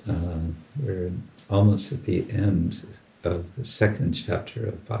this, we're almost at the end of the second chapter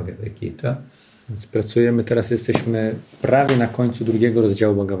of Bhagavad Gita. Więc pracujemy, teraz jesteśmy prawie na końcu drugiego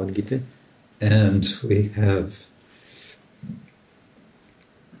rozdziału Bhagavad Gity. And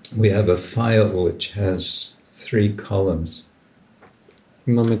we have a file which has 3 columns.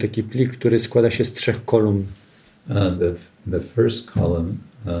 I mamy taki plik, który składa się z 3 kolumn. The first column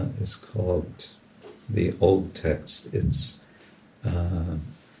is called the Old Text. It's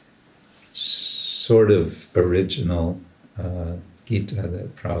sort of original Gita that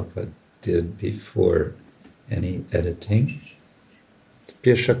Prabhupada did before any editing.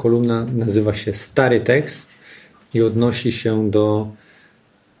 Pierwsza kolumna nazywa się Stary Tekst i odnosi się do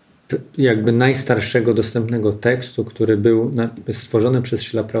jakby najstarszego dostępnego tekstu, który był stworzony przez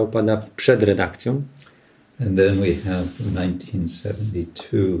Śrila Prabhupada przed redakcją. And then we have the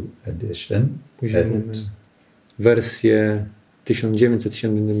 1972 edition. Później mamy wersję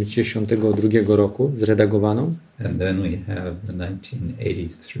 1972 roku zredagowaną. And then we have the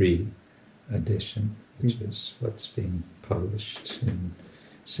 1983 edition, which is what's being published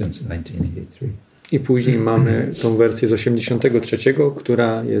since 1983. I później mamy tą wersję z 83,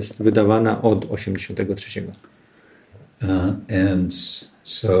 która jest wydawana od 83. And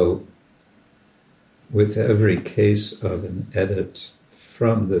so with every case of an edit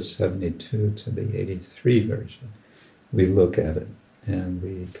from the 72 to the 83 version, we look at it and we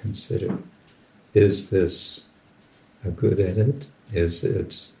consider, is this a good edit? Is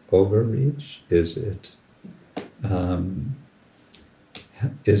it overreach? Is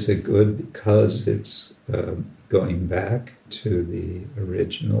it good because it's going back to the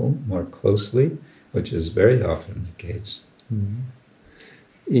original more closely, which is very often the case.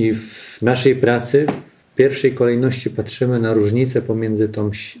 I w naszej pracy w pierwszej kolejności patrzymy na różnicę pomiędzy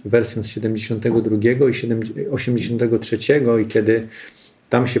tą wersją z 72 i 83 i kiedy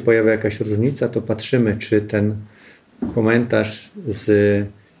tam się pojawia jakaś różnica, to patrzymy, czy ten komentarz z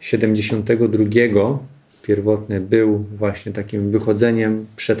 72 pierwotny był właśnie takim wychodzeniem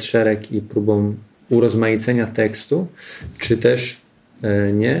przed szereg i próbą urozmaicenia tekstu, czy też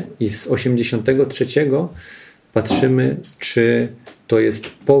nie. I z 83 patrzymy, czy to jest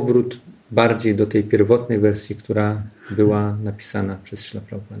powrót bardziej do tej pierwotnej wersji, która była napisana przez Śrila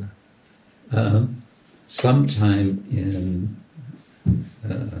Prabhupada. Sometime in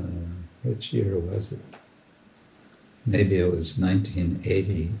which year was it? Maybe it was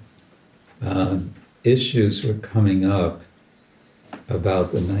 1980. Issues were coming up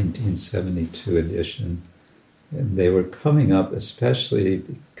about the 1972 edition, and they were coming up especially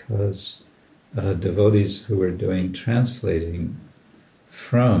because devotees who were doing translating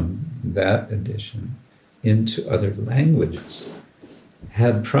from that edition into other languages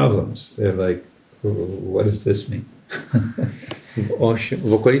had problems. They're like, what does this mean?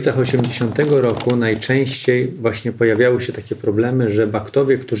 W okolicach 80 roku najczęściej właśnie pojawiały się takie problemy, że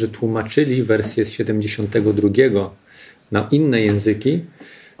baktowie, którzy tłumaczyli wersję z 72 na inne języki,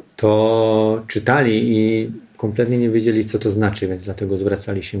 to czytali i kompletnie nie wiedzieli, co to znaczy, więc dlatego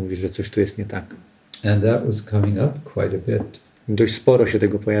zwracali się i mówili, że coś tu jest nie tak. And that was coming up quite a bit. Dość sporo się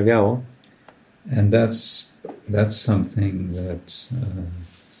tego pojawiało. And that's something that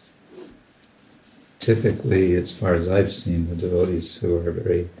typically, as far as I've seen, the devotees who are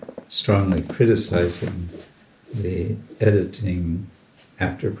very strongly criticizing the editing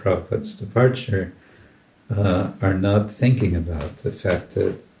after Prabhupada's departure are not thinking about the fact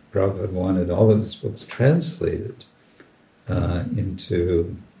that Prabhupada wanted all of his books translated into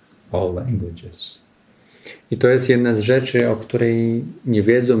all languages. I to jest jedna z rzeczy, o której nie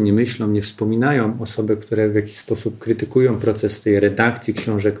wiedzą, nie myślą, nie wspominają osoby, które w jakiś sposób krytykują proces tej redakcji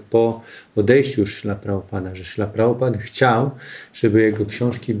książek po odejściu Śrila Prabhupada, że Śrila Prabhupada chciał, żeby jego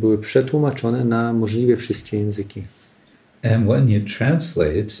książki były przetłumaczone na możliwie wszystkie języki. And when you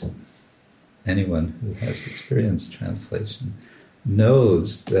translate, anyone who has experienced translation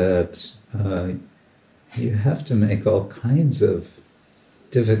knows that you have to make all kinds of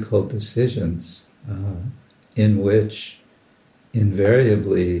difficult decisions in which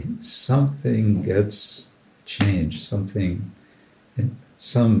invariably something gets changed,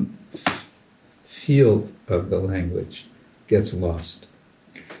 some feel of the language gets lost.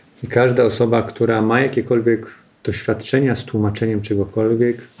 I każda osoba, która ma jakiekolwiek doświadczenia z tłumaczeniem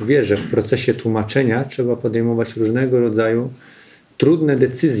czegokolwiek, wie, że w procesie tłumaczenia trzeba podejmować różnego rodzaju trudne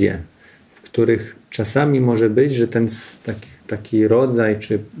decyzje, w których czasami może być, że ten taki rodzaj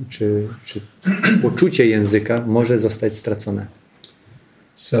czy poczucie języka może zostać stracone.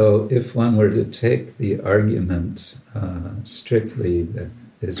 So if one were to take the argument strictly that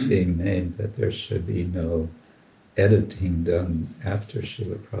is being made that there should be no editing done after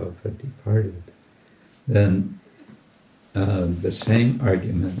Srila Prabhupada departed, then the same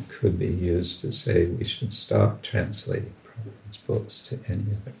argument could be used to say we should stop translating Prabhupada's books to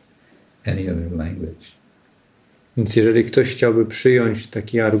any other language. Więc jeżeli ktoś chciałby przyjąć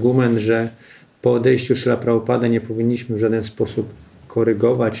taki argument, że po odejściu Śrila Prabhupada nie powinniśmy w żaden sposób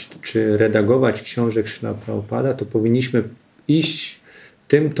korygować czy redagować książek Śrila Prabhupada, to powinniśmy iść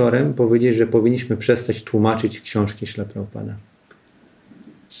tym torem, powiedzieć, że powinniśmy przestać tłumaczyć książki Śrila Prabhupada.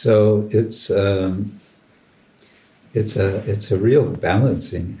 So it's a real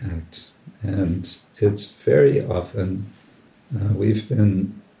balancing act, and it's very often we've been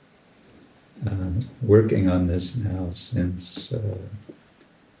working on this now since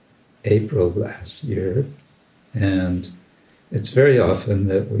April last year, and it's very often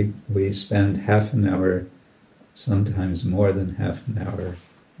that we spend half an hour, sometimes more than half an hour,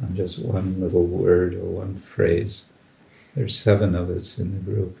 on just one little word or one phrase. There's 7 of us in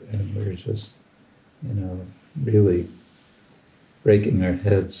the group, and we're just, really breaking our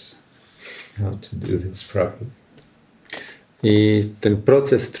heads how to do this properly. I ten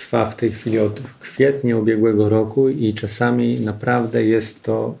proces trwa w tej chwili od kwietnia ubiegłego roku i czasami naprawdę jest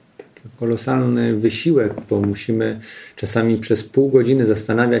to taki kolosalny wysiłek, bo musimy czasami przez pół godziny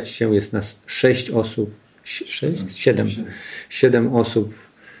zastanawiać się, jest nas 7 osób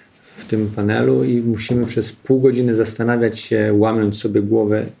w tym panelu i musimy przez pół godziny zastanawiać się, łamiąc sobie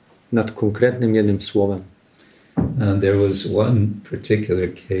głowę nad konkretnym jednym słowem. There was one particular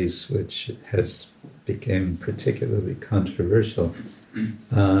case which has become particularly controversial.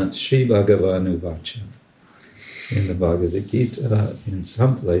 Sri Bhagavan Uvacha. In the Bhagavad Gita, in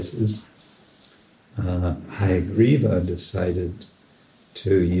some places, Hayagriva decided to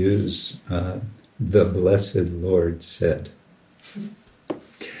use the Blessed Lord said.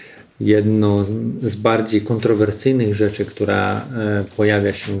 Jedno z bardziej kontrowersyjnych rzeczy, która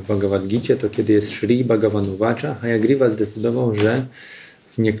pojawia się w Bhagavad Gicie, to kiedy jest Sri Bhagavan Uvacha, Hayagriva zdecydował, że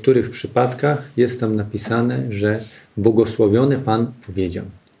w niektórych przypadkach jest tam napisane, że błogosławiony Pan powiedział.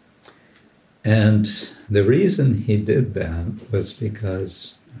 And the reason he did that was because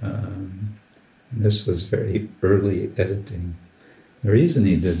this was very early editing. The reason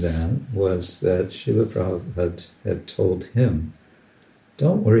he did that was that Srila Prabhupada had told him,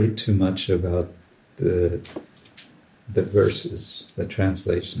 don't worry too much about the verses, the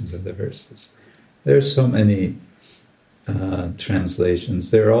translations of the verses. There's so many translations.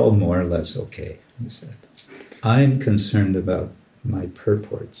 They're all more or less okay, he said. I'm concerned about my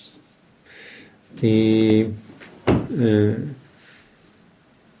purports. I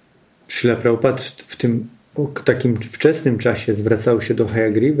Śrila Prabhupada w tym takim wczesnym czasie zwracał się do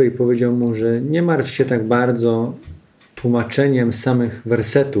Hayagriwy i powiedział mu, że nie martw się tak bardzo tłumaczeniem samych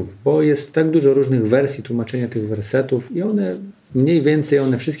wersetów, bo jest tak dużo różnych wersji tłumaczenia tych wersetów i one mniej więcej,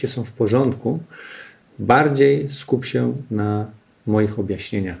 one wszystkie są w porządku. Bardziej skup się na moich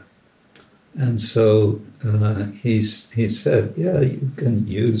objaśnieniach. And so he said, yeah, you can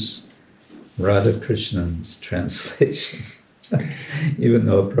use Radhakrishnan's translation, even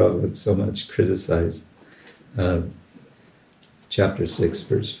though Prabhupada so much criticized chapter 6,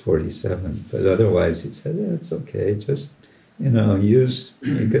 verse 47. But otherwise, he said, yeah, it's okay. Just, you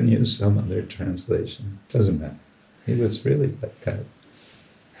can use some other translation. Doesn't matter. He was really like that.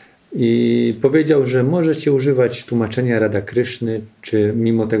 I powiedział, że możecie używać tłumaczenia Radhakrishny, czy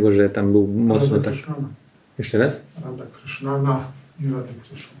mimo tego, że tam był mocno tak... Jeszcze raz? Radhakrishnana i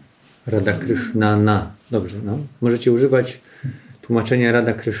Radhakrishna. Radhakrishnana. Dobrze, no. Możecie używać tłumaczenia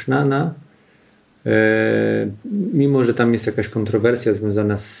Radhakrishnana, mimo że tam jest jakaś kontrowersja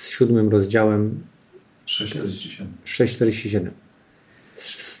związana z 7 rozdziałem 6.47.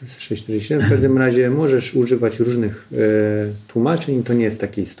 W każdym razie możesz używać różnych tłumaczeń i to nie jest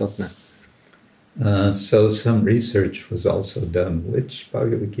takie istotne. So some research was also done. Which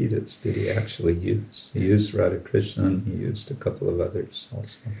Bhagavad Gitas did he actually use? He used Radhakrishnan, he used a couple of others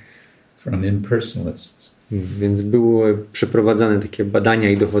also from impersonalists. Więc były przeprowadzane takie badania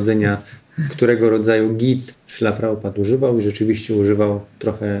i dochodzenia, którego rodzaju git Śrila Prabhupada używał i rzeczywiście używał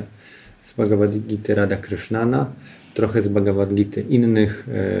trochę z Bhagavad Gity Radhakrishnana, trochę z Bhagavad Gity innych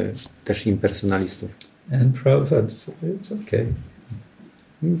też impersonalistów. And Prabhupada said, it's okay.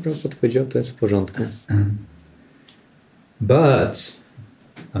 I Prabhupada powiedział, to jest w porządku. But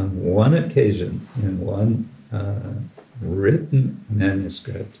on one occasion, in one written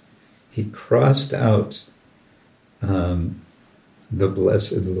manuscript, he crossed out the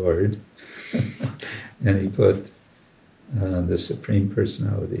Blessed Lord and he put the Supreme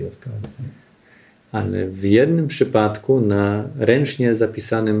Personality of God. Ale w jednym przypadku na ręcznie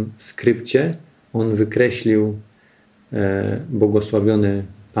zapisanym skrypcie on wykreślił błogosławiony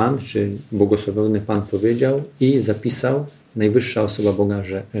Pan, czy błogosławiony Pan powiedział i zapisał, najwyższa osoba Boga,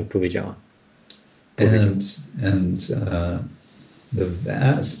 że powiedziała. And the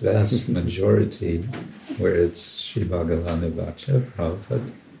vast majority, where it's Sri Bhagavanubhakya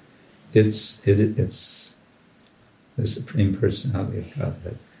Prabhupada, it's the Supreme Personality of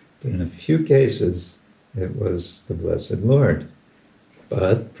Godhead. But in a few cases, it was the Blessed Lord.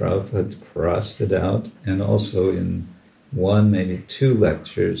 But Prabhupada crossed it out, and also in one, maybe two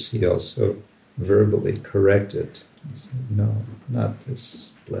lectures, he also verbally corrected. He said, no, not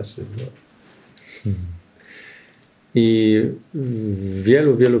this Blessed Lord. I w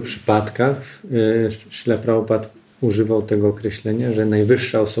wielu przypadkach Śrila Prabhupada używał tego określenia, że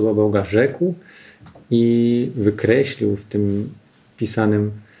najwyższa osoba Boga rzekł i wykreślił w tym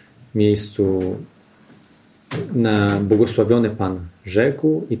pisanym miejscu na błogosławiony Pan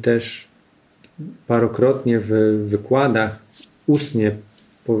rzekł i też parokrotnie w wykładach ustnie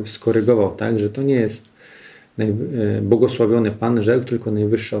skorygował, tak, że to nie jest błogosławiony Pan rzekł, tylko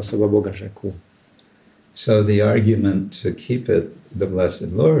najwyższa osoba Boga rzekł. So the argument to keep it the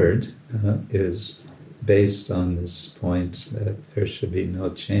Blessed Lord is based on this point that there should be no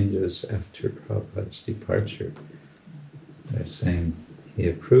changes after Prabhupada's departure. They're saying he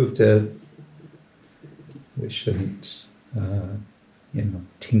approved it. We shouldn't,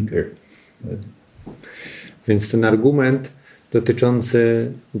 tinker with. Więc ten argument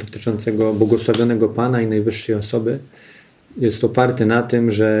dotyczącego błogosławionego Pana i najwyższej osoby jest oparty na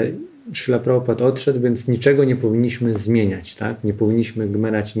tym, że Śrila Prabhupada odszedł, więc niczego nie powinniśmy zmieniać, tak? Nie powinniśmy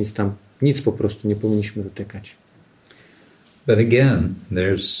gmerać nic po prostu nie powinniśmy dotykać. But again,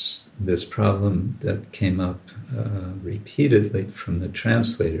 there's this problem that came up repeatedly from the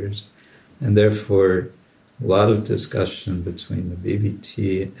translators, and therefore a lot of discussion between the BBT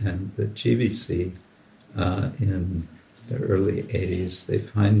and the GBC in the early 80s. They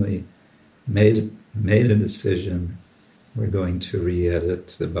finally made a decision. We're going to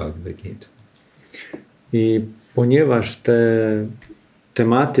re-edit the Bhagavad Gita. I ponieważ te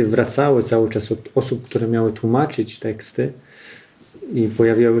tematy wracały cały czas od osób, które miały tłumaczyć teksty i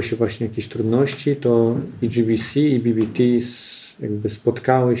pojawiały się właśnie jakieś trudności, to i GBC i BBT jakby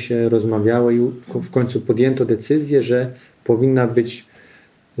spotkały się, rozmawiały i w końcu podjęto decyzję, że powinna być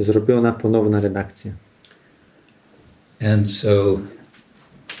zrobiona ponowna redakcja. And so,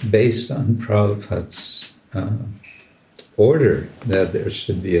 based on Prabhupada's order that there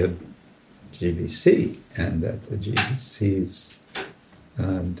should be a GBC and that the GBC's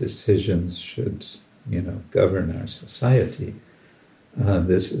decisions should, govern our society.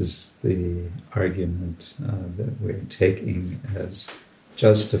 This is the argument that we're taking as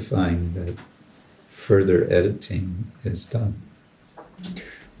justifying that further editing is done.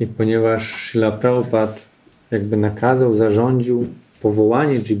 I ponieważ Śrila Prabhupada jakby nakazał, zarządził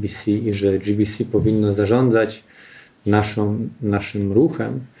powołanie GBC i że GBC powinno zarządzać naszym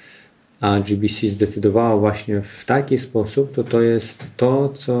ruchem, a GBC zdecydowało właśnie w taki sposób, to jest to,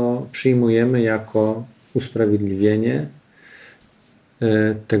 co przyjmujemy jako usprawiedliwienie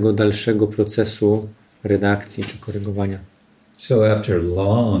tego dalszego procesu redakcji czy korygowania. So after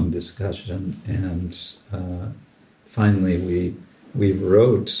long discussion and finally we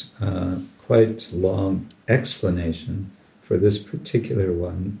wrote quite long explanation for this particular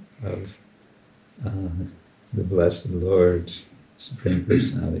one of the Blessed Lord, Supreme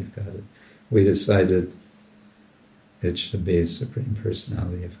Personality of Godhead. We decided it should be Supreme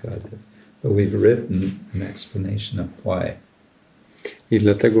Personality of Godhead. But we've written an explanation of why. I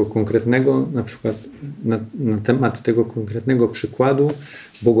dla tego konkretnego, na przykład na temat tego konkretnego przykładu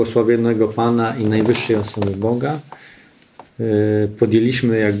błogosławionego Pana i najwyższej osoby Boga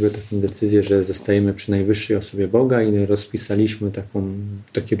podjęliśmy jakby taką decyzję, że zostajemy przy najwyższej osobie Boga i rozpisaliśmy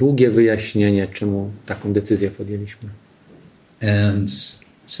takie długie wyjaśnienie, czemu taką decyzję podjęliśmy. And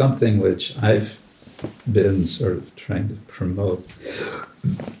something which I've been sort of trying to promote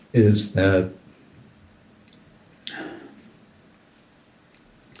is that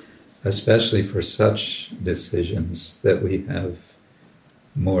especially for such decisions that we have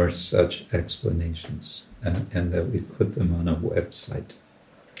more such explanations and that we put them on a website.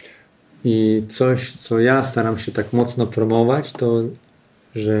 I coś, co ja staram się tak mocno promować, to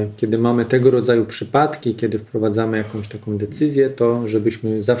że kiedy mamy tego rodzaju przypadki, kiedy wprowadzamy jakąś taką decyzję, to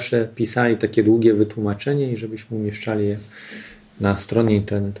żebyśmy zawsze pisali takie długie wytłumaczenie i żebyśmy umieszczali je na stronie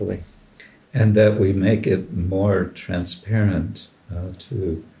internetowej. And that we make it more transparent to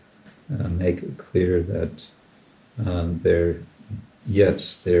make it clear that there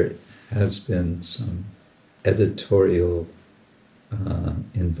has been some editorial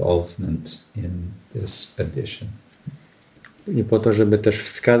involvement in this edition. I po to, żeby też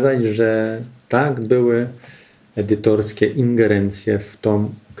wskazać, że tak, były edytorskie ingerencje w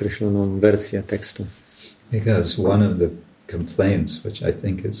tą określoną wersję tekstu. Because one of the complaints, which I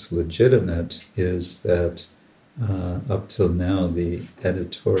think is legitimate, is that up till now the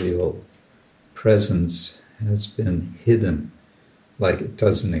editorial presence has been hidden, like it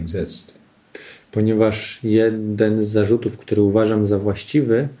doesn't exist. Ponieważ jeden z zarzutów, który uważam za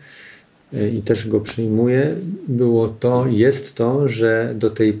właściwy i też go przyjmuję, jest to, że do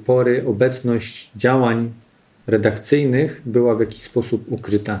tej pory obecność działań redakcyjnych była w jakiś sposób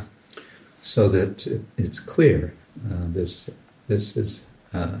ukryta. So that it's clear, this is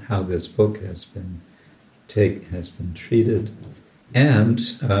how this book has been treated, and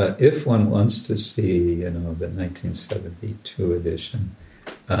if one wants to see, the 1972 edition,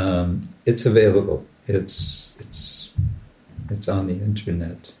 it's available. It's on the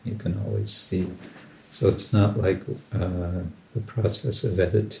internet. You can always see. So it's not like the process of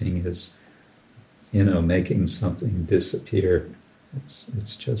editing is, making something disappear.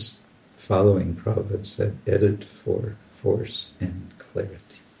 It's just following Prabhupada said, edit for force and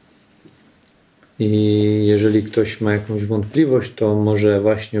clarity. I jeżeli ktoś ma jakąś wątpliwość, to może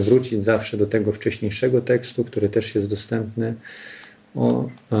właśnie wrócić zawsze do tego wcześniejszego tekstu, który też jest dostępny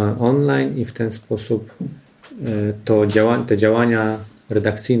online i w ten sposób te działania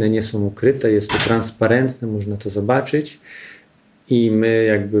redakcyjne nie są ukryte, jest to transparentne, można to zobaczyć i my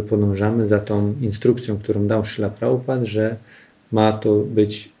jakby podążamy za tą instrukcją, którą dał Śrīla Prabhupāda, że ma to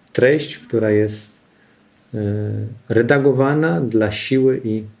być treść, która jest redagowana dla siły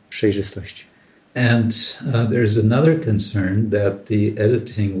i przejrzystości. And there's another concern that the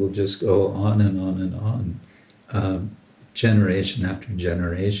editing will just go on and on and on, generation after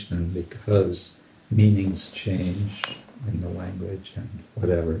generation, because meanings change in the language and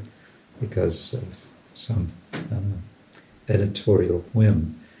whatever, because of some editorial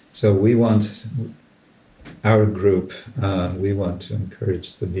whim. So our group, we want to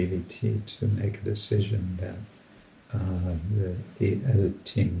encourage the BVT to make a decision that the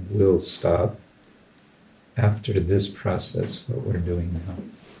editing will stop after this process, what we're doing now.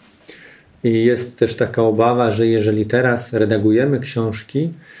 I jest też taka obawa, że jeżeli teraz redagujemy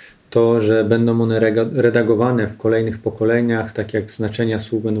książki, to że będą one redagowane w kolejnych pokoleniach, tak jak znaczenia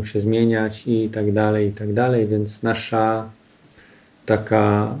słów będą się zmieniać i tak dalej, więc nasza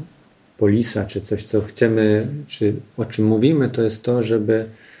taka polisa, czy coś, co chcemy, czy o czym mówimy, to jest to, żeby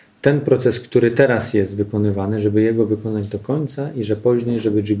ten proces, który teraz jest wykonywany, żeby jego wykonać do końca i że później,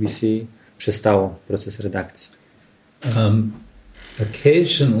 żeby GBC przestało proces redakcji.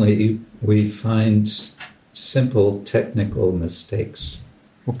 Occasionally we find simple technical mistakes.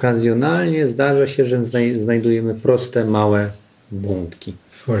 Okazjonalnie zdarza się, że znajdujemy proste, małe błądki.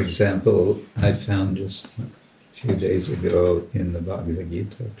 For example, I found just a few days ago in the Bhagavad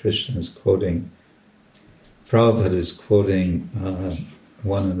Gita, Prabhupada is quoting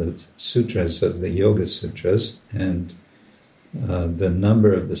one of the sutras of the Yoga Sutras, and the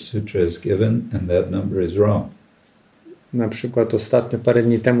number of the sutra is given, and that number is wrong. Na przykład ostatnio, parę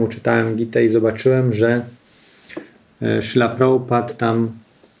dni temu czytałem Gitę i zobaczyłem, że Śrīla Prabhupāda tam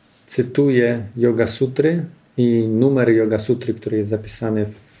cytuje Yoga Sutry i numer Yoga Sutry, który jest zapisany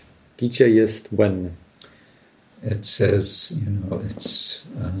w Gicie, jest błędny. It says, it's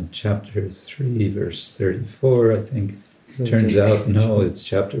chapter 3, verse 34, I think. Turns out, no, it's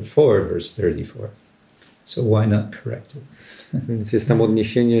chapter 4, verse 34. So why not correct it? Więc jest tam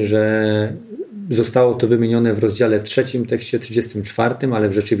odniesienie, że zostało to wymienione w rozdziale 3, tekście 34, ale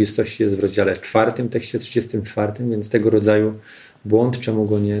w rzeczywistości jest w rozdziale 4, tekście 34, więc tego rodzaju błąd, czemu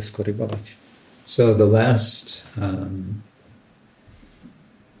go nie skorygować. So the last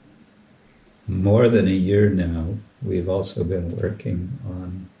more than a year now, we've also been working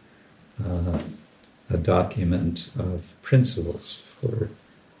on a document of principles for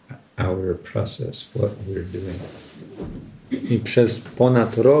our process, what we're doing. I przez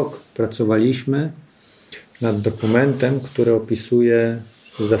ponad rok pracowaliśmy nad dokumentem, który opisuje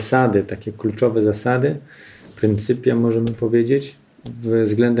zasady, takie kluczowe zasady, pryncypia możemy powiedzieć,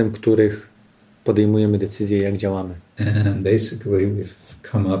 względem których podejmujemy decyzje, jak działamy. And basically we've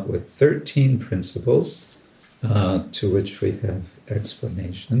come up with 13 principles to which we have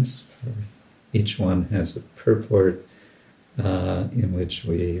explanations. Each one has a purport in which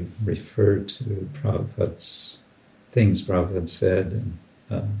we refer to Prabhupada's things Prabhupada said and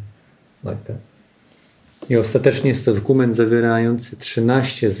like that. I ostatecznie jest to dokument zawierający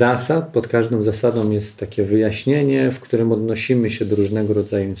 13 zasad. Pod każdą zasadą jest takie wyjaśnienie, w którym odnosimy się do różnego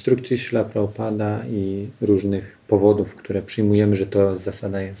rodzaju instrukcji Śrīla Prabhupāda i różnych powodów, które przyjmujemy, że to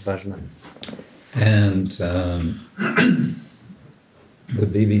zasada jest ważna. And the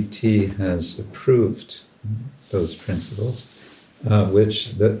BBT has approved those principles,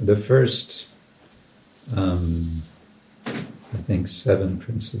 which the first, I think 7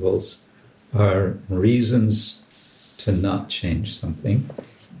 principles are reasons to not change something,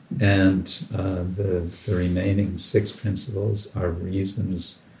 and the remaining 6 principles are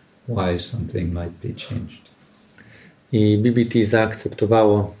reasons why something might be changed. I BBT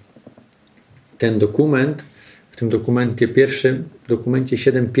zaakceptowało ten dokument. W tym dokumencie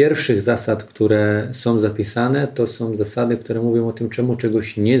 7 pierwszych zasad, które są zapisane, to są zasady, które mówią o tym, czemu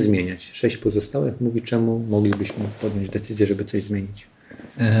czegoś nie zmieniać. 6 pozostałych mówi, czemu moglibyśmy podjąć decyzję, żeby coś zmienić.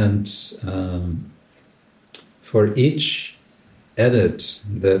 And for each edit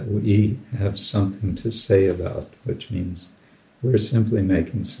that we have something to say about, which means we're simply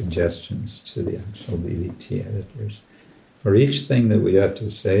making suggestions to the actual BBT editors. For each thing that we have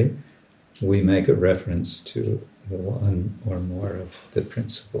to say, we make a reference to one or more of the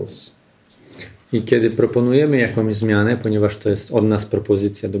principles. I kiedy proponujemy jakąś zmianę, ponieważ to jest od nas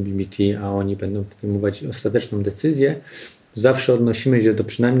propozycja do BBT, a oni będą podejmować ostateczną decyzję, zawsze odnosimy się do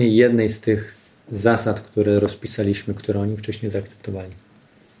przynajmniej jednej z tych zasad, które rozpisaliśmy, które oni wcześniej zaakceptowali.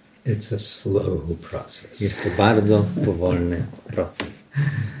 It's a slow process. Jest to bardzo powolny proces.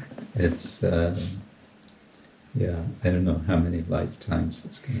 It's I don't know how many lifetimes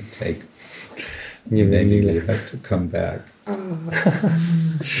it's going to take. Nie wiem, Maybe ile. we have to come back.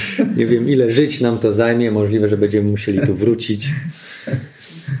 Nie wiem, ile żyć nam to zajmie. Możliwe, że będziemy musieli tu wrócić.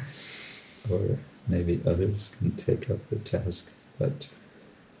 Or maybe others can take up the task. But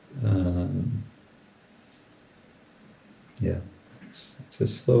it's a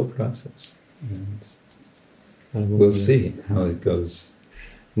slow process. And we'll see how it goes.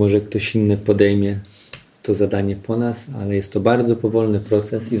 Może ktoś inny podejmie to zadanie po nas, ale jest to bardzo powolny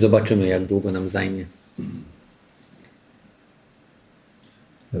proces i zobaczymy, jak długo nam zajmie.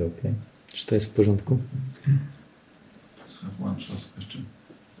 Okay. Czy to jest w porządku? I have one short question.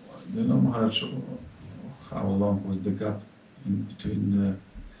 Do you know, Maharaj, how long was the gap in between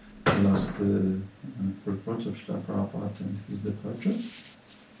the last report of Srila Prabhupada and his departure?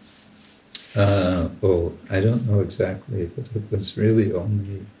 I don't know exactly, but it was really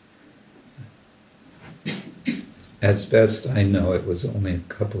only, as best I know, it was only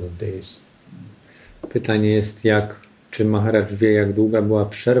a couple of days. Pytanie jest, czy Maharaj wie, jak długa była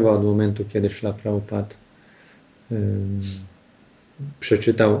przerwa od momentu, kiedy Srila Prabhupada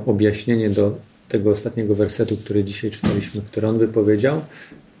przeczytał objaśnienie do tego ostatniego wersetu, który dzisiaj czytaliśmy, który on wypowiedział,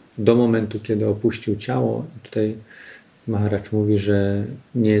 do momentu, kiedy opuścił ciało. I tutaj Maharaj mówi, że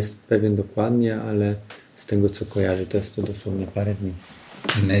nie jest pewien dokładnie, ale z tego, co kojarzy, to jest to dosłownie parę dni.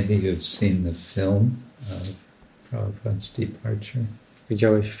 Maybe you've seen the film of Prabhupada's departure.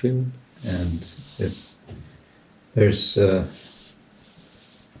 Widziałeś film? And there's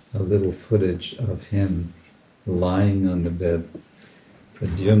a little footage of him lying on the bed.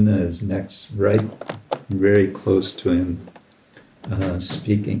 Pradyumna is next, right, very close to him,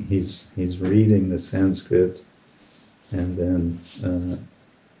 speaking. He's reading the Sanskrit, and then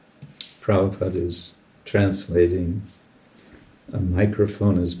Prabhupada is translating. A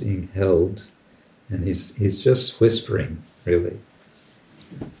microphone is being held, and he's just whispering, really.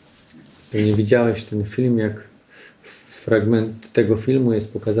 Nie widziałeś ten film, jak fragment tego filmu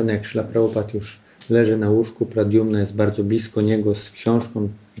jest pokazany, jak Srila Prabhupada już leży na łóżku, Pradyumna jest bardzo blisko niego z książką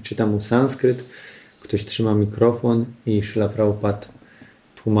i czyta mu sanskryt. Ktoś trzyma mikrofon i Srila Prabhupada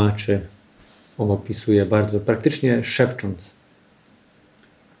tłumaczy, opisuje bardzo, praktycznie szepcząc.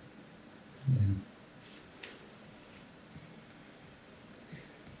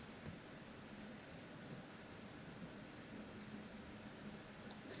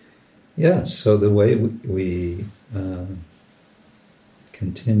 Yeah, so the way we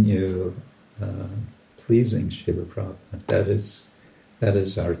continue pleasing Srila Prabhupada, that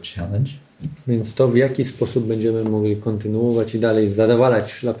is our challenge. Więc to, w jaki sposób będziemy mogli kontynuować i dalej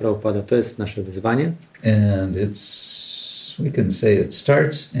zadowalać Srila Prabhupada, to jest nasze wyzwanie. And we can say it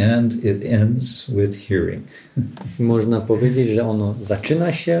starts and it ends with hearing. Można powiedzieć, że ono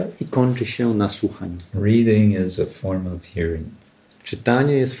zaczyna się i kończy się na słuchaniu. Reading is a form of hearing.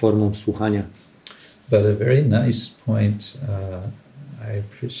 Czytanie jest formą słuchania. But a very nice point I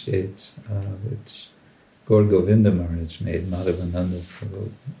appreciate, which Gaur Govinda Maharaj made, Madhavananda Prabhu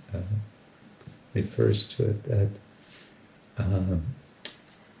refers to it, that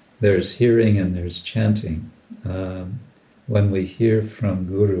there's hearing and there's chanting. When we hear from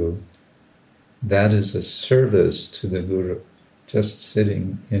Guru, that is a service to the Guru. Just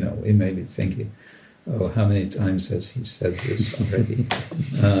sitting, we may be thinking, oh, how many times has he said this already?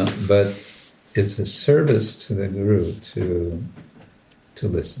 But it's a service to the Guru to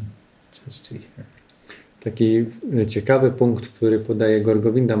to listen, just to hear. Taki ciekawy punkt, który podaje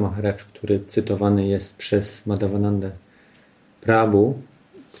Gorgovinda Maharaj, który cytowany jest przez Madhavananda Prabhu,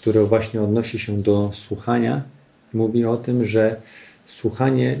 który właśnie odnosi się do słuchania. Mówi o tym, że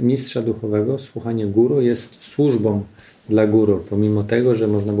słuchanie mistrza duchowego, słuchanie guru jest służbą dla guru, pomimo tego, że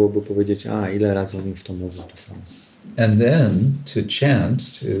można byłoby powiedzieć, ile razy on już to mówił, to samo. And then to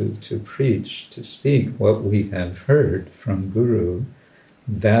chant, to preach, to speak what we have heard from Guru,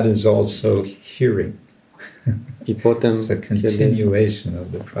 that is also hearing. I potem, It's a continuation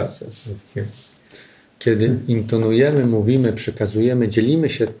of the process of hearing. Kiedy intonujemy, mówimy, przekazujemy, dzielimy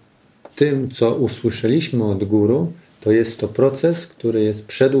się tym, co usłyszeliśmy od guru, to jest to proces, który jest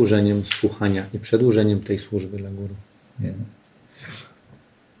przedłużeniem słuchania i przedłużeniem tej służby dla guru. Yeah.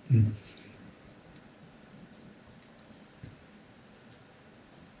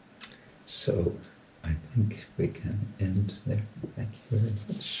 So, I think we can end there. Thank you very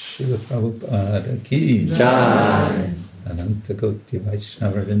much. Srila Prabhupada ki Jai. Ananta Koti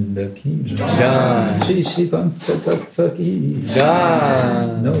Vaishnavarinda ki Jai. Shri Shri Bhakta Tattva ki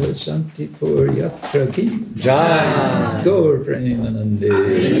Jai. Noah Shantipur Yatra ki Jai. Gaur Premanande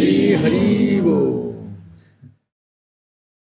Hari Hari Bol.